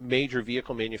 all the major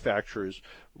vehicle manufacturers,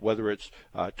 whether it's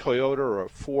Toyota or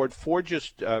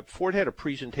Ford had a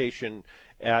presentation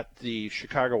at the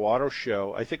Chicago Auto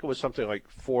Show. I think it was something like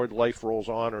Ford Life Rolls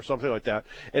On or something like that,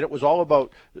 and it was all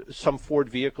about some Ford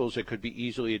vehicles that could be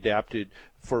easily adapted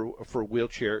for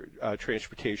wheelchair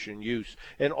transportation use.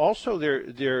 And also,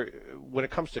 when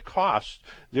it comes to cost,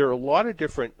 there are a lot of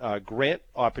different grant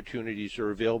opportunities that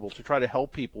are available to try to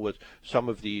help people with some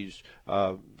of these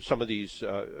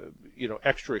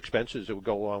extra expenses that would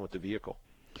go along with the vehicle.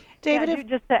 David,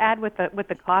 just to add with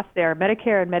the cost there,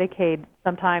 Medicare and Medicaid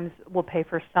sometimes will pay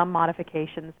for some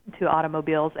modifications to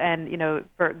automobiles, and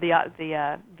for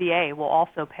the VA will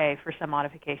also pay for some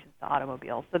modifications to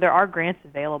automobiles. So there are grants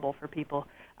available for people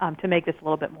to make this a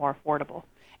little bit more affordable.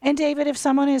 And David, if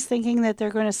someone is thinking that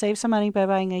they're going to save some money by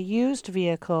buying a used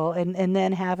vehicle and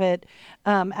then have it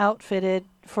outfitted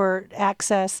for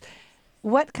access,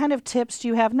 what kind of tips do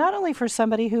you have, not only for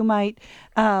somebody who might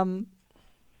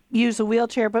use a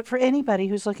wheelchair, but for anybody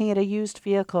who's looking at a used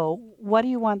vehicle? What do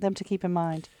you want them to keep in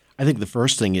mind? I think the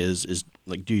first thing is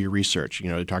like, do your research.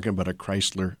 You're talking about a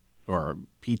Chrysler or a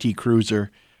PT Cruiser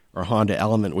or Honda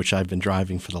Element, which I've been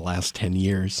driving for the last 10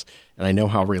 years, and I know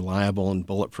how reliable and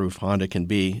bulletproof Honda can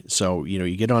be. So,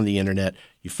 you get on the internet,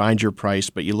 you find your price,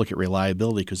 but you look at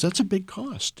reliability, because that's a big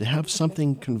cost to have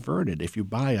something converted. If you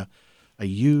buy a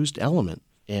used Element,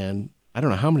 and I don't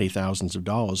know how many thousands of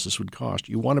dollars this would cost,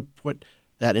 you want to put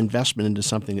that investment into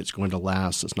something that's going to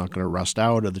last, that's not going to rust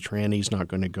out, or the tranny's not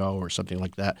going to go, or something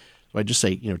like that. So I just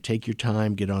say, take your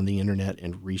time, get on the internet,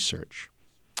 and research.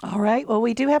 All right. Well,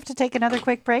 we do have to take another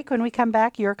quick break. When we come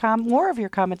back, more of your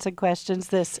comments and questions.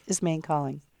 This is Maine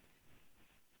Calling.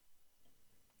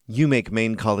 You make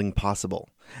Maine Calling possible,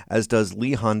 as does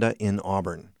Lee Honda in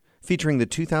Auburn, featuring the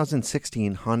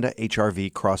 2016 Honda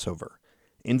HR-V crossover.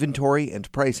 Inventory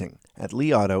and pricing at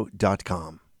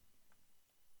leeauto.com.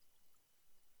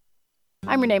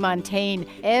 I'm Renee Montaigne.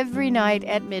 Every night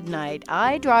at midnight,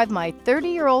 I drive my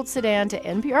 30-year-old sedan to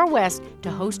NPR West to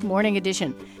host Morning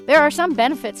Edition. There are some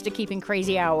benefits to keeping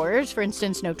crazy hours, for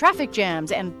instance, no traffic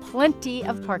jams and plenty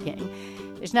of parking.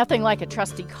 There's nothing like a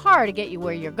trusty car to get you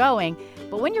where you're going,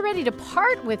 but when you're ready to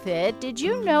part with it, did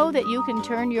you know that you can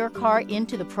turn your car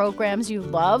into the programs you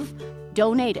love?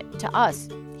 Donate it to us.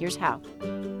 Here's how.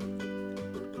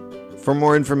 For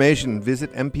more information,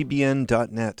 visit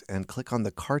mpbn.net and click on the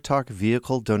Car Talk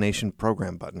Vehicle Donation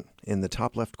Program button in the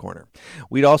top left corner.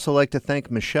 We'd also like to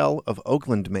thank Michelle of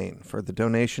Oakland, Maine, for the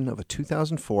donation of a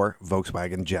 2004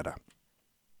 Volkswagen Jetta.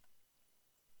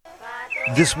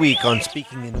 This week on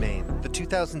Speaking in Maine, the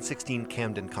 2016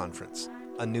 Camden Conference,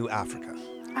 A New Africa.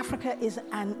 Africa is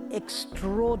an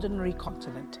extraordinary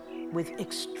continent with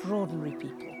extraordinary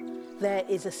people. There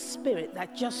is a spirit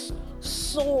that just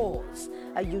soars,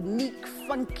 a unique,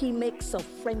 funky mix of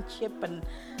friendship and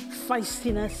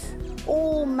feistiness,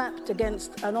 all mapped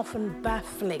against an often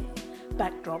baffling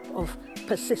backdrop of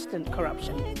persistent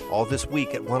corruption. All this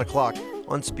week at 1 o'clock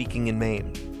on Speaking in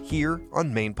Maine, here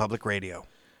on Maine Public Radio.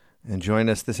 And join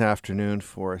us this afternoon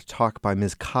for a talk by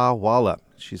Ms. Ka Wala.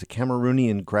 She's a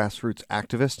Cameroonian grassroots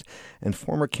activist and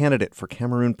former candidate for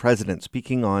Cameroon president,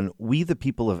 speaking on We the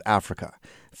People of Africa,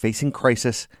 Facing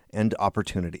Crisis and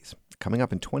Opportunities. Coming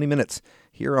up in 20 minutes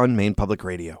here on Maine Public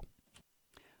Radio.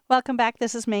 Welcome back.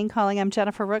 This is Maine Calling. I'm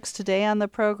Jenifer Rooks. Today on the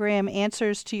program,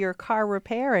 answers to your car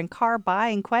repair and car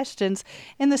buying questions.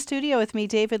 In the studio with me,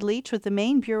 David Leach with the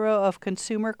Maine Bureau of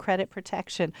Consumer Credit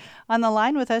Protection. On the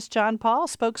line with us, John Paul,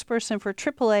 spokesperson for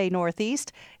AAA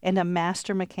Northeast and a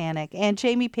master mechanic. And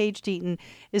Jaime Page Deaton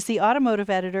is the automotive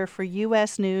editor for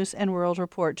U.S. News and World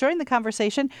Report. Join the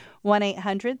conversation,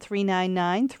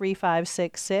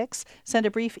 1-800-399-3566. Send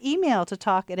a brief email to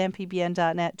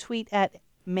talk@mpbn.net, tweet at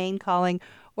Maine Calling,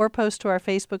 or post to our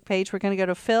Facebook page. We're going to go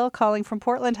to Phil calling from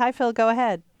Portland. Hi, Phil. Go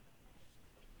ahead.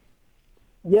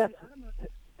 Yes.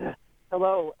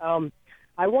 Hello.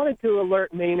 I wanted to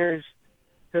alert Mainers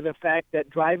to the fact that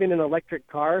driving an electric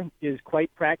car is quite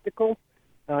practical,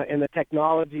 and the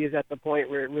technology is at the point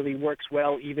where it really works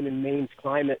well, even in Maine's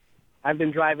climate. I've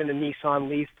been driving a Nissan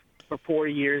Leaf for 4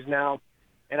 years now,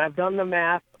 and I've done the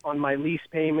math on my lease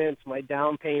payments, my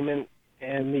down payment,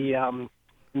 and the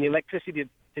electricity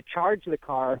to charge the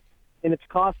car, and it's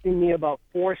costing me about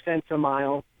 4 cents a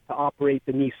mile to operate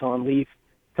the Nissan Leaf,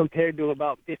 compared to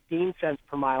about 15 cents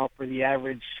per mile for the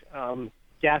average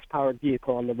gas-powered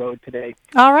vehicle on the road today.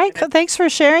 All right. Thanks for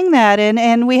sharing that.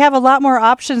 And we have a lot more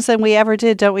options than we ever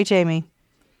did, don't we, Jamie?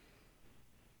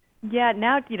 Yeah,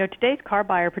 now, today's car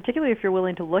buyer, particularly if you're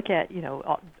willing to look at,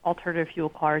 alternative fuel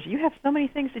cars, you have so many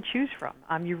things to choose from.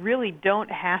 You really don't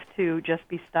have to just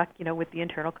be stuck, with the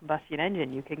internal combustion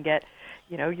engine. You can get,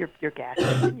 your gas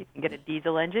engine, you can get a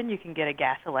diesel engine, you can get a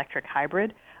gas-electric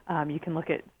hybrid. You can look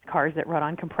at cars that run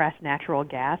on compressed natural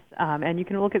gas, and you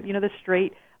can look at, the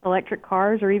straight electric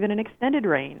cars or even an extended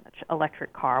range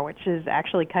electric car, which is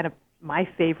actually kind of my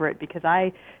favorite because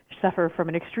I suffer from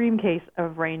an extreme case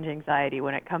of range anxiety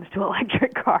when it comes to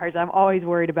electric cars. I'm always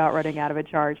worried about running out of a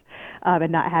charge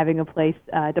and not having a place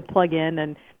to plug in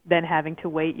and then having to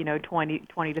wait,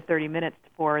 20 to 30 minutes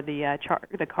for the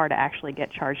car to actually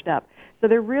get charged up. So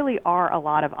there really are a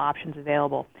lot of options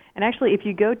available. And actually, if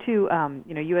you go to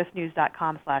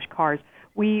usnews.com/cars,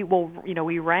 we will,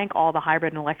 we rank all the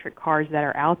hybrid and electric cars that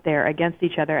are out there against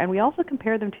each other, and we also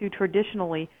compare them to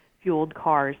traditionally fueled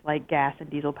cars like gas and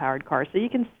diesel-powered cars. So you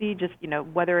can see just,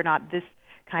 whether or not this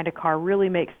kind of car really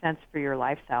makes sense for your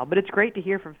lifestyle. But it's great to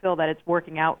hear from Phil that it's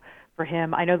working out for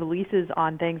him. I know the leases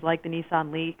on things like the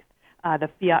Nissan Leaf, the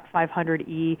Fiat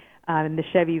 500e, and the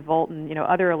Chevy Volt, and,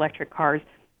 other electric cars,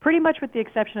 pretty much with the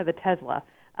exception of the Tesla,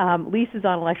 leases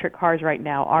on electric cars right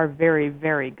now are very,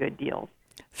 very good deals.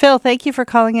 Phil, thank you for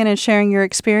calling in and sharing your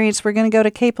experience. We're going to go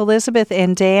to Cape Elizabeth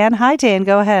and Dan. Hi, Dan.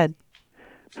 Go ahead.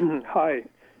 Hi.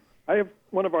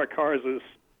 One of our cars is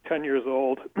 10 years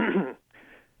old. I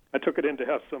took it in to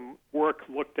have some work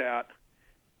looked at,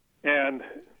 and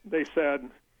they said,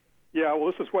 yeah, well,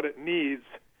 this is what it needs,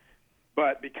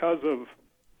 but because of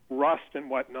rust and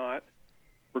whatnot,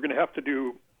 we're going to have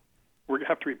to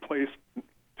replace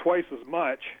twice as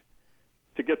much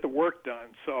to get the work done.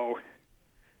 So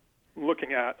I'm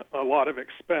looking at a lot of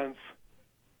expense.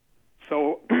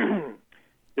 So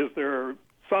is there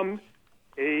some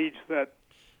age that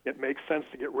it makes sense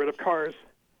to get rid of cars?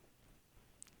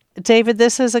 David,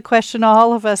 this is a question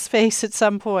all of us face at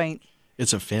some point.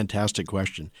 It's a fantastic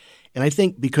question. And I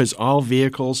think because all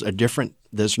vehicles are different,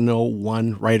 there's no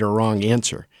one right or wrong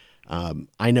answer.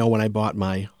 I know when I bought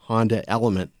my Honda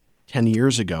Element 10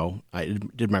 years ago, I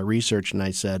did my research and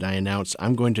I announced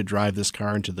I'm going to drive this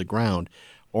car into the ground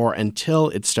or until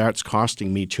it starts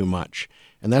costing me too much.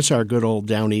 And that's our good old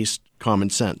down east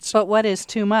common sense. But what is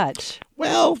too much?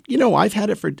 Well, I've had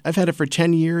it for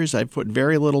 10 years. I've put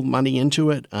very little money into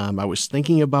it. I was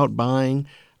thinking about buying.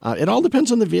 It all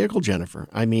depends on the vehicle, Jenifer.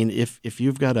 I mean, if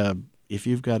you've got I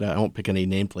won't pick any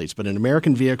nameplates, but an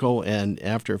American vehicle, and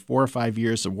after 4 or 5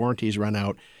 years the warranties run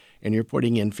out, and you're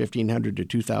putting in $1,500 to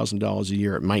 $2,000 a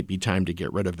year, it might be time to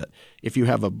get rid of it. If you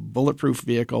have a bulletproof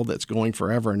vehicle that's going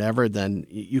forever and ever, then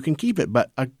you can keep it. But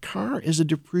a car is a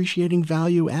depreciating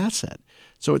value asset.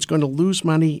 So it's going to lose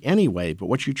money anyway. But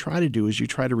what you try to do is you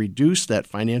try to reduce that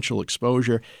financial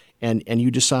exposure, and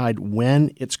you decide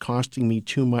when it's costing me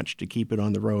too much to keep it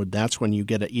on the road. That's when you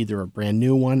get either a brand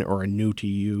new one or a new to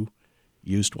you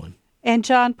used one. And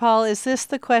John Paul, is this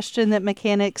the question that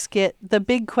mechanics get, the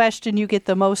big question you get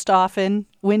the most often?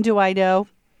 When do I know?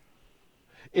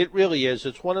 It really is.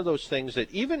 It's one of those things that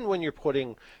even when you're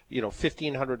putting,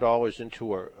 $1,500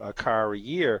 into a car a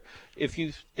year, if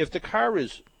the car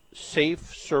is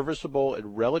safe, serviceable,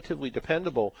 and relatively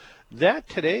dependable, that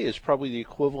today is probably the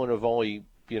equivalent of only,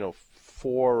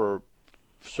 4 or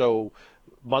so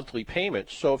monthly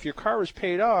payments. So if your car is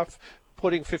paid off,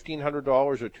 putting $1,500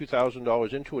 or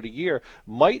 $2,000 into it a year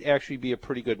might actually be a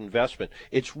pretty good investment.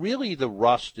 It's really the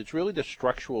rust, it's really the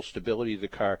structural stability of the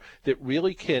car that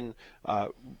really can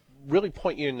really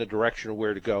point you in the direction of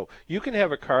where to go. You can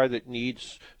have a car that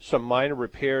needs some minor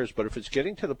repairs, but if it's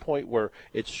getting to the point where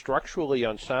it's structurally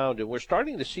unsound, and we're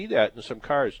starting to see that in some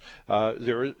cars,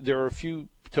 there are a few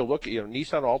to look at.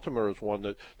 Nissan Altima is one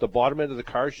that the bottom end of the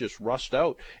cars just rust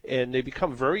out, and they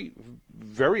become very,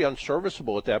 very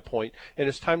unserviceable at that point, and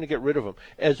it's time to get rid of them.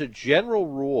 As a general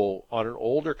rule, on an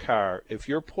older car, if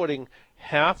you're putting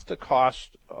half the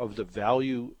cost of the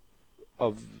value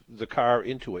of the car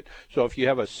into it. So if you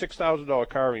have a $6,000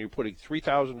 car and you're putting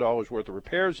 $3,000 worth of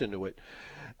repairs into it,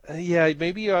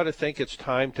 maybe you ought to think it's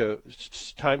time to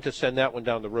send that one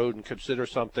down the road and consider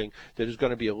something that is going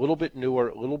to be a little bit newer,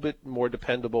 a little bit more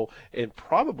dependable, and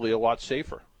probably a lot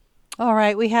safer. All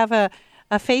right, we have a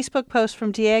Facebook post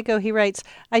from Diego. He writes,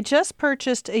 I just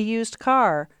purchased a used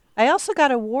car. I also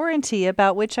got a warranty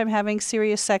about which I'm having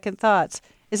serious second thoughts.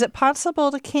 Is it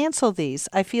possible to cancel these?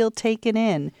 I feel taken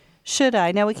in. Should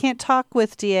I? Now, we can't talk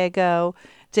with Diego,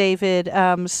 David,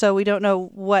 so we don't know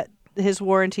what his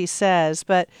warranty says,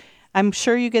 but I'm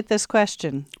sure you get this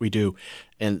question. We do.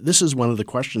 And this is one of the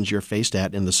questions you're faced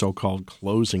at in the so-called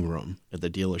closing room at the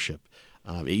dealership.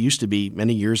 It used to be,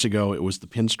 many years ago, it was the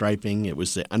pinstriping, it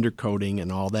was the undercoating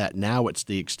and all that. Now it's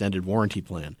the extended warranty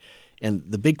plan. And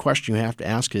the big question you have to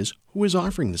ask is, who is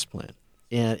offering this plan?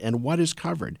 And what is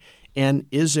covered? And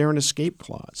is there an escape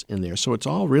clause in there? So it's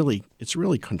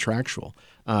really contractual.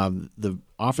 The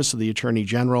Office of the Attorney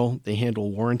General, they handle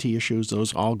warranty issues.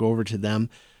 Those all go over to them.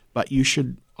 But you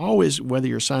should always, whether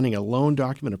you're signing a loan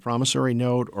document, a promissory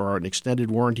note, or an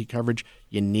extended warranty coverage,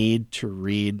 you need to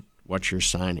read what you're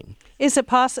signing. Is it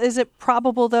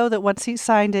probable, though, that once he's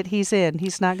signed it, he's in?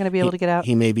 He's not going to be able to get out?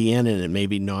 He may be in, and it may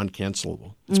be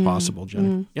non-cancelable. It's possible,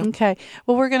 Jennifer. Yep. Okay.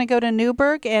 Well, we're going to go to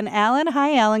Newburgh. And Alan.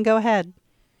 Hi, Alan. Go ahead.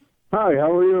 Hi,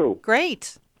 how are you?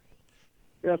 Great.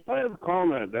 Yes, I have a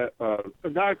comment. That a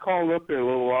guy called up here a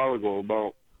little while ago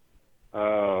about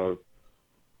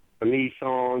a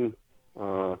Nissan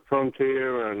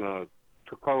Frontier and a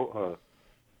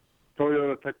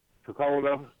Toyota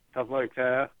Tacoma, stuff like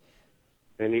that.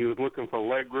 And he was looking for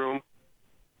legroom.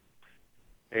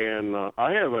 And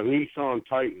I have a Nissan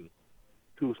Titan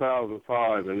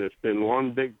 2005, and it's been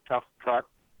one big tough truck.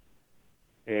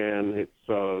 And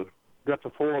it's got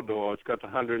the 4-door. It's got the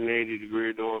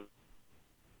 180-degree door.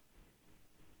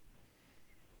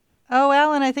 Oh,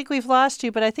 Alan, I think we've lost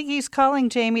you, but I think he's calling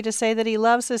Jamie to say that he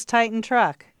loves his Titan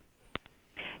truck.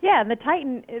 Yeah, and the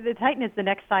Titan is the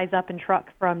next size up in truck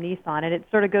from Nissan, and it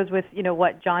sort of goes with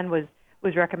what John was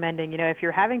recommending. If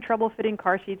you're having trouble fitting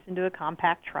car seats into a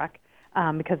compact truck,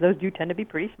 because those do tend to be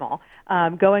pretty small,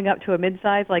 going up to a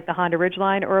midsize like the Honda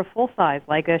Ridgeline or a full size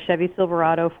like a Chevy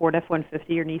Silverado, Ford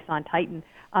F-150, or Nissan Titan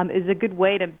is a good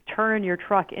way to turn your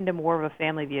truck into more of a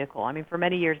family vehicle. I mean, for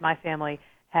many years, my family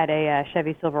had a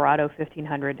Chevy Silverado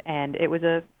 1500, and it was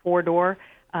a 4-door.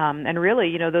 And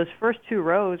really, those first 2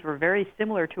 rows were very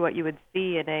similar to what you would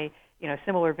see in a,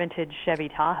 similar vintage Chevy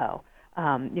Tahoe.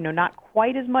 Not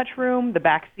quite as much room. The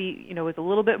back seat, was a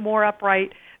little bit more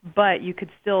upright, but you could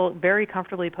still very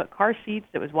comfortably put car seats.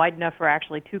 It was wide enough for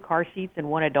actually 2 car seats and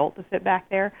 1 adult to fit back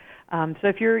there. So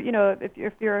if you're,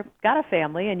 if you're got a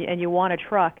family and you want a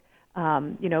truck,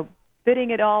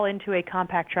 fitting it all into a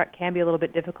compact truck can be a little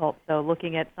bit difficult. So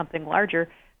looking at something larger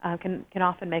can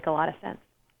often make a lot of sense.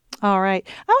 All right.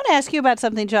 I want to ask you about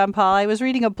something, John Paul. I was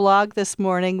reading a blog this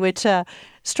morning which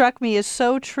struck me as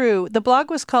so true. The blog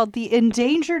was called The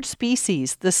Endangered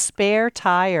Species, the Spare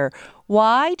Tire.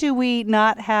 Why do we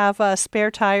not have spare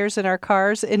tires in our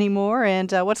cars anymore,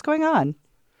 and what's going on?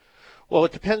 Well,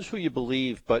 it depends who you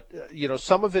believe, but,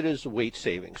 some of it is weight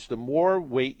savings. The more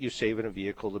weight you save in a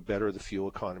vehicle, the better the fuel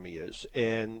economy is.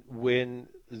 And when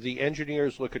the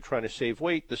engineers look at trying to save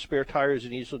weight, the spare tire is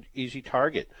an easy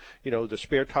target. The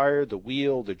spare tire, the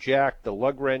wheel, the jack, the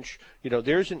lug wrench,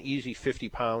 there's an easy 50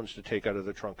 pounds to take out of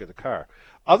the trunk of the car.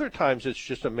 Other times it's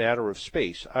just a matter of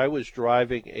space. I was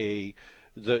driving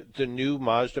the new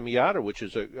Mazda Miata, which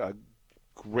is a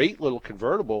great little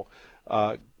convertible,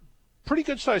 pretty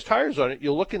good sized tires on it.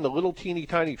 You'll look in the little teeny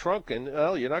tiny trunk, and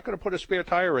you're not going to put a spare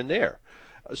tire in there.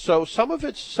 So some of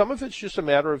it's just a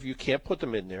matter of you can't put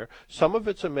them in there. Some of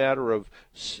it's a matter of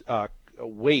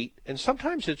weight, and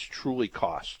sometimes it's truly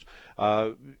cost.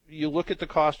 You look at the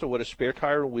cost of what a spare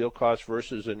tire and wheel costs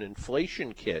versus an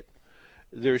inflation kit.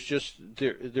 They're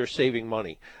saving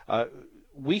money.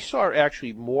 we saw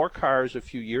actually more cars a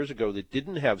few years ago that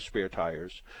didn't have spare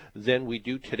tires than we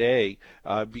do today,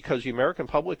 because the American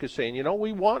public is saying,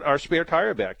 we want our spare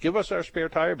tire back. Give us our spare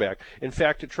tire back. In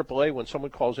fact, at AAA, when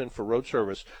someone calls in for road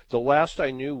service, the last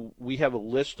I knew, we have a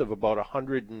list of about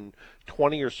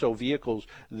 120 or so vehicles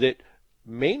that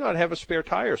may not have a spare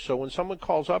tire. So when someone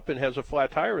calls up and has a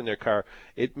flat tire in their car,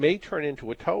 it may turn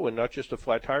into a tow and not just a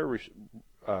flat tire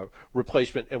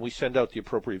replacement, and we send out the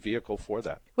appropriate vehicle for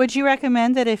that. Would you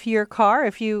recommend that if you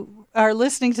are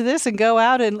listening to this and go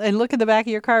out and look in the back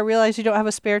of your car and realize you don't have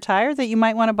a spare tire, that you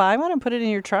might want to buy one and put it in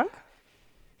your trunk?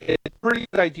 It's a pretty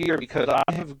good idea, because I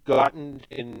have gotten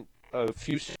in a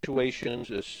few situations,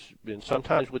 and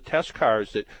sometimes with test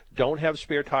cars, that don't have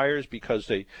spare tires because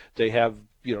they have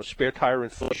spare tire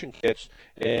inflation kits,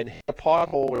 and hit a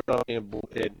pothole or something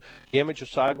and damage a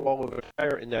sidewall of a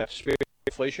tire, and that spare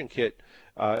inflation kit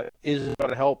isn't going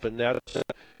to help. And that's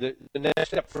the next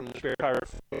step from the spare tire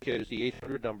kit is the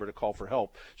 800 number to call for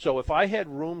help. So if I had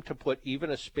room to put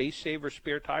even a space saver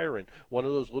spare tire in, one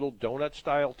of those little donut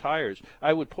style tires,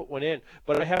 I would put one in.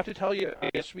 But I have to tell you,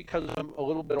 I guess because I'm a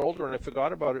little bit older and I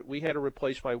forgot about it, we had to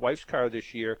replace my wife's car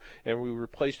this year, and we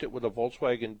replaced it with a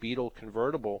Volkswagen Beetle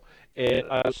convertible. And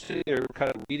I was sitting there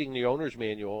kind of reading the owner's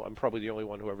manual. I'm probably the only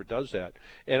one who ever does that.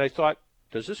 And I thought,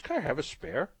 does this car have a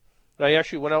spare? And I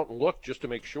actually went out and looked just to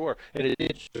make sure, and it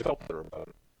did. Felt better about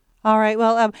it. All right.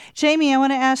 Well, Jamie, I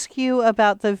want to ask you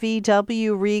about the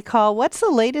VW recall. What's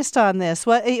the latest on this?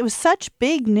 It was such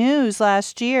big news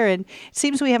last year, and it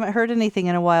seems we haven't heard anything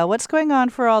in a while. What's going on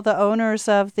for all the owners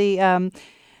of the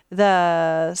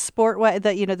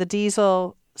the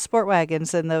diesel sport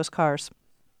wagons and those cars?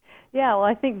 Yeah, well,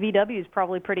 I think VW is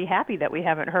probably pretty happy that we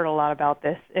haven't heard a lot about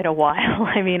this in a while.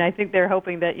 I mean, I think they're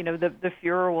hoping that, the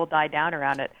furor will die down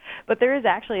around it. But there is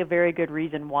actually a very good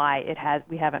reason why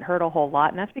we haven't heard a whole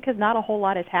lot, and that's because not a whole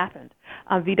lot has happened.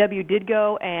 VW did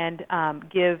go and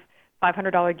give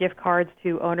 $500 gift cards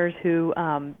to owners who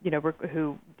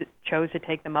chose to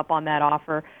take them up on that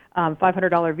offer,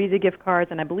 $500 Visa gift cards,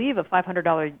 and I believe a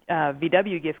 $500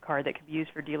 VW gift card that could be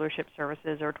used for dealership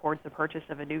services or towards the purchase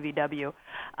of a new VW.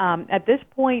 At this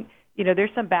point, there's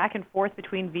some back and forth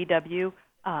between VW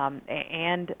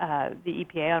and the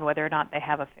EPA on whether or not they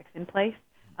have a fix in place.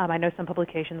 I know some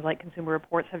publications like Consumer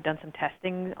Reports have done some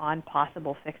testing on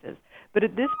possible fixes. But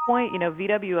at this point,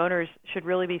 VW owners should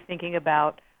really be thinking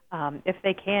about, if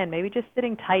they can, maybe just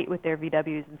sitting tight with their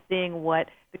VWs and seeing what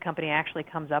the company actually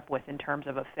comes up with in terms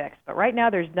of a fix. But right now,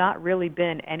 there's not really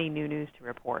been any new news to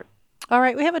report. All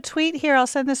right, we have a tweet here. I'll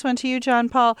send this one to you, John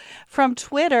Paul, from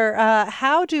Twitter.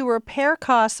 How do repair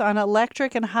costs on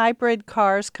electric and hybrid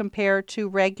cars compare to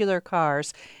regular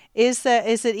cars? Is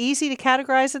it easy to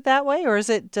categorize it that way, or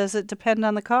does it depend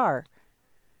on the car?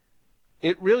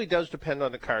 It really does depend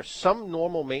on the car. Some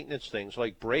normal maintenance things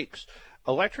like brakes.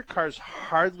 Electric cars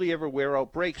hardly ever wear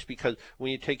out brakes, because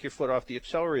when you take your foot off the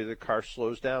accelerator, the car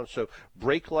slows down. So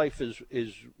brake life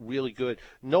is really good.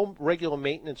 No regular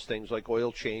maintenance things like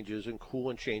oil changes and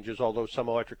coolant changes, although some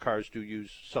electric cars do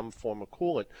use some form of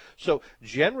coolant. So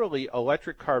generally,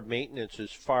 electric car maintenance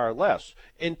is far less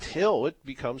until it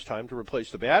becomes time to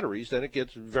replace the batteries. Then it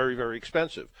gets very, very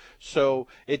expensive. So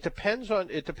it depends on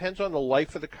the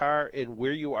life of the car and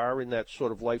where you are in that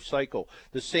sort of life cycle.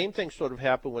 The same thing sort of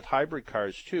happened with hybrid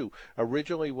cars too.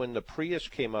 Originally, when the Prius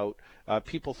came out,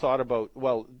 people thought about,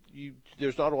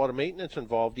 there's not a lot of maintenance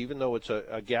involved, even though it's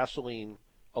a gasoline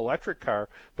electric car,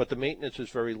 but the maintenance is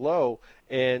very low.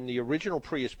 And the original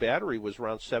Prius battery was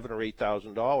around $7,000 or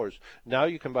 $8,000. Now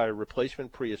you can buy a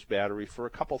replacement Prius battery for a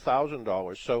couple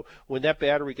 $1,000s. So when that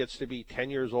battery gets to be 10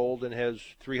 years old and has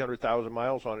 300,000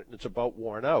 miles on it, and it's about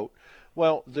worn out,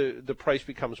 well, the price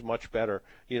becomes much better.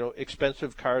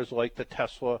 Expensive cars like the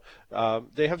Tesla,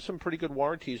 they have some pretty good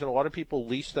warranties, and a lot of people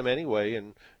lease them anyway.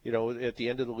 And at the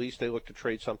end of the lease, they look to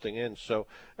trade something in. So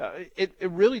it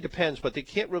really depends, but they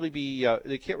can't really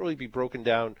be broken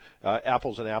down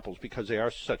apples and apples, because they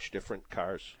are such different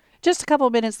cars. Just a couple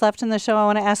of minutes left in the show. I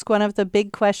want to ask one of the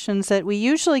big questions that we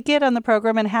usually get on the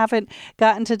program and haven't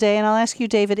gotten today. And I'll ask you,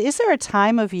 David, is there a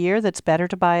time of year that's better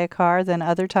to buy a car than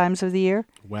other times of the year?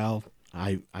 Well,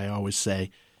 I always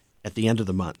say at the end of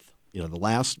the month, the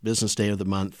last business day of the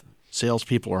month,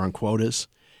 salespeople are on quotas.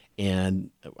 And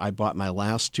I bought my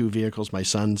last two vehicles, my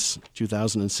son's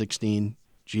 2016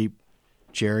 Jeep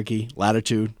Cherokee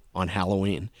Latitude, on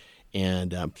Halloween,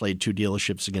 and played two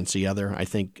dealerships against the other. I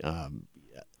think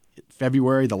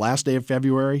February, the last day of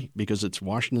February, because it's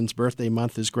Washington's birthday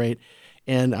month, is great.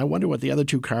 And I wonder what the other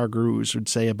two car gurus would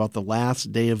say about the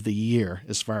last day of the year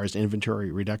as far as inventory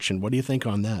reduction. What do you think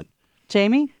on that?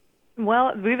 Jamie?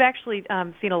 Well, we've actually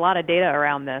seen a lot of data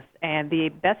around this, and the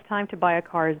best time to buy a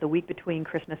car is the week between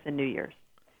Christmas and New Year's.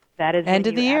 That is end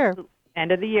of the year.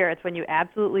 End of the year. It's when you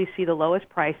absolutely see the lowest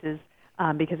prices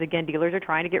because, again, dealers are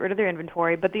trying to get rid of their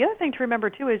inventory. But the other thing to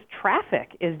remember, too, is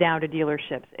traffic is down to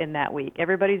dealerships in that week.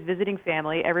 Everybody's visiting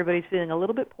family. Everybody's feeling a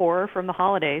little bit poorer from the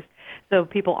holidays, so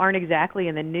people aren't exactly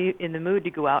in the mood to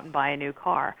go out and buy a new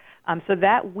car. So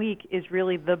that week is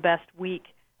really the best week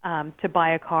to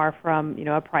buy a car from,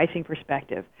 a pricing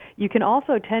perspective. You can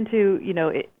also tend to,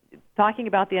 talking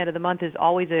about the end of the month is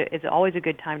always a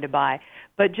good time to buy,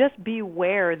 but just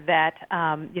beware that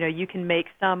you can make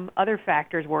some other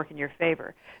factors work in your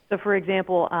favor. So, for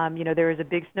example, there was a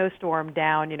big snowstorm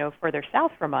down, further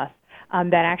south from us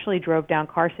that actually drove down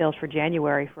car sales for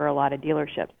January for a lot of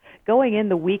dealerships. Going in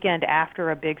the weekend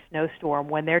after a big snowstorm,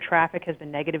 when their traffic has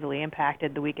been negatively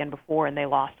impacted the weekend before and they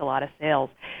lost a lot of sales,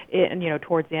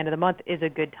 towards the end of the month is a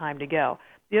good time to go.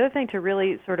 The other thing to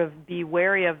really sort of be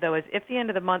wary of, though, is if the end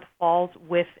of the month falls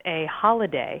with a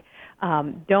holiday,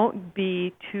 don't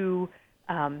be too,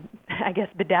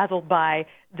 bedazzled by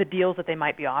the deals that they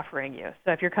might be offering you.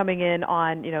 So if you're coming in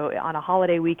on a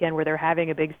holiday weekend where they're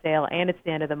having a big sale and it's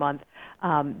the end of the month,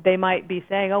 they might be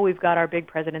saying, we've got our big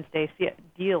President's Day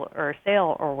deal or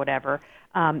sale or whatever.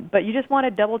 But you just want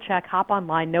to double check, hop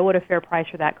online, know what a fair price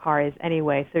for that car is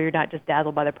anyway, so you're not just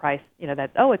dazzled by the price,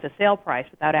 that, it's a sale price,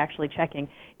 without actually checking,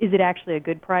 is it actually a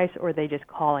good price or are they just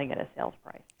calling it a sales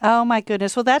price? Oh, my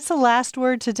goodness. Well, that's the last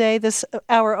word today. This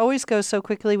hour always goes so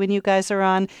quickly when you guys are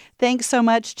on. Thanks so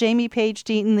much, Jaime Page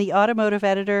Deaton, the automotive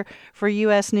editor for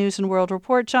U.S. News and World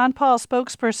Report, John Paul,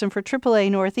 spokesperson for AAA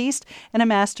Northeast and a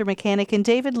master mechanic, and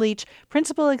David Leach,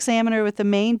 principal examiner with the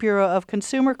Maine Bureau of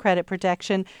Consumer Credit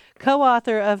Protection,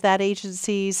 co-author of that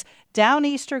agency's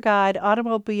Downeaster Guide,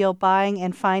 Automobile Buying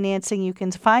and Financing. You can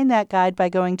find that guide by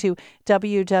going to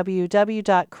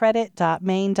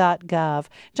www.credit.maine.gov.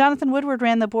 Jonathan Woodward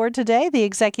ran the board today, the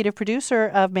executive producer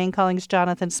of Maine Calling's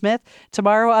Jonathan Smith.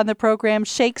 Tomorrow on the program,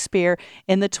 Shakespeare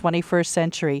in the 21st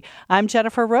Century. I'm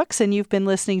Jenifer Rooks, and you've been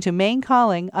listening to Maine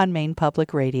Calling on Maine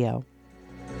Public Radio.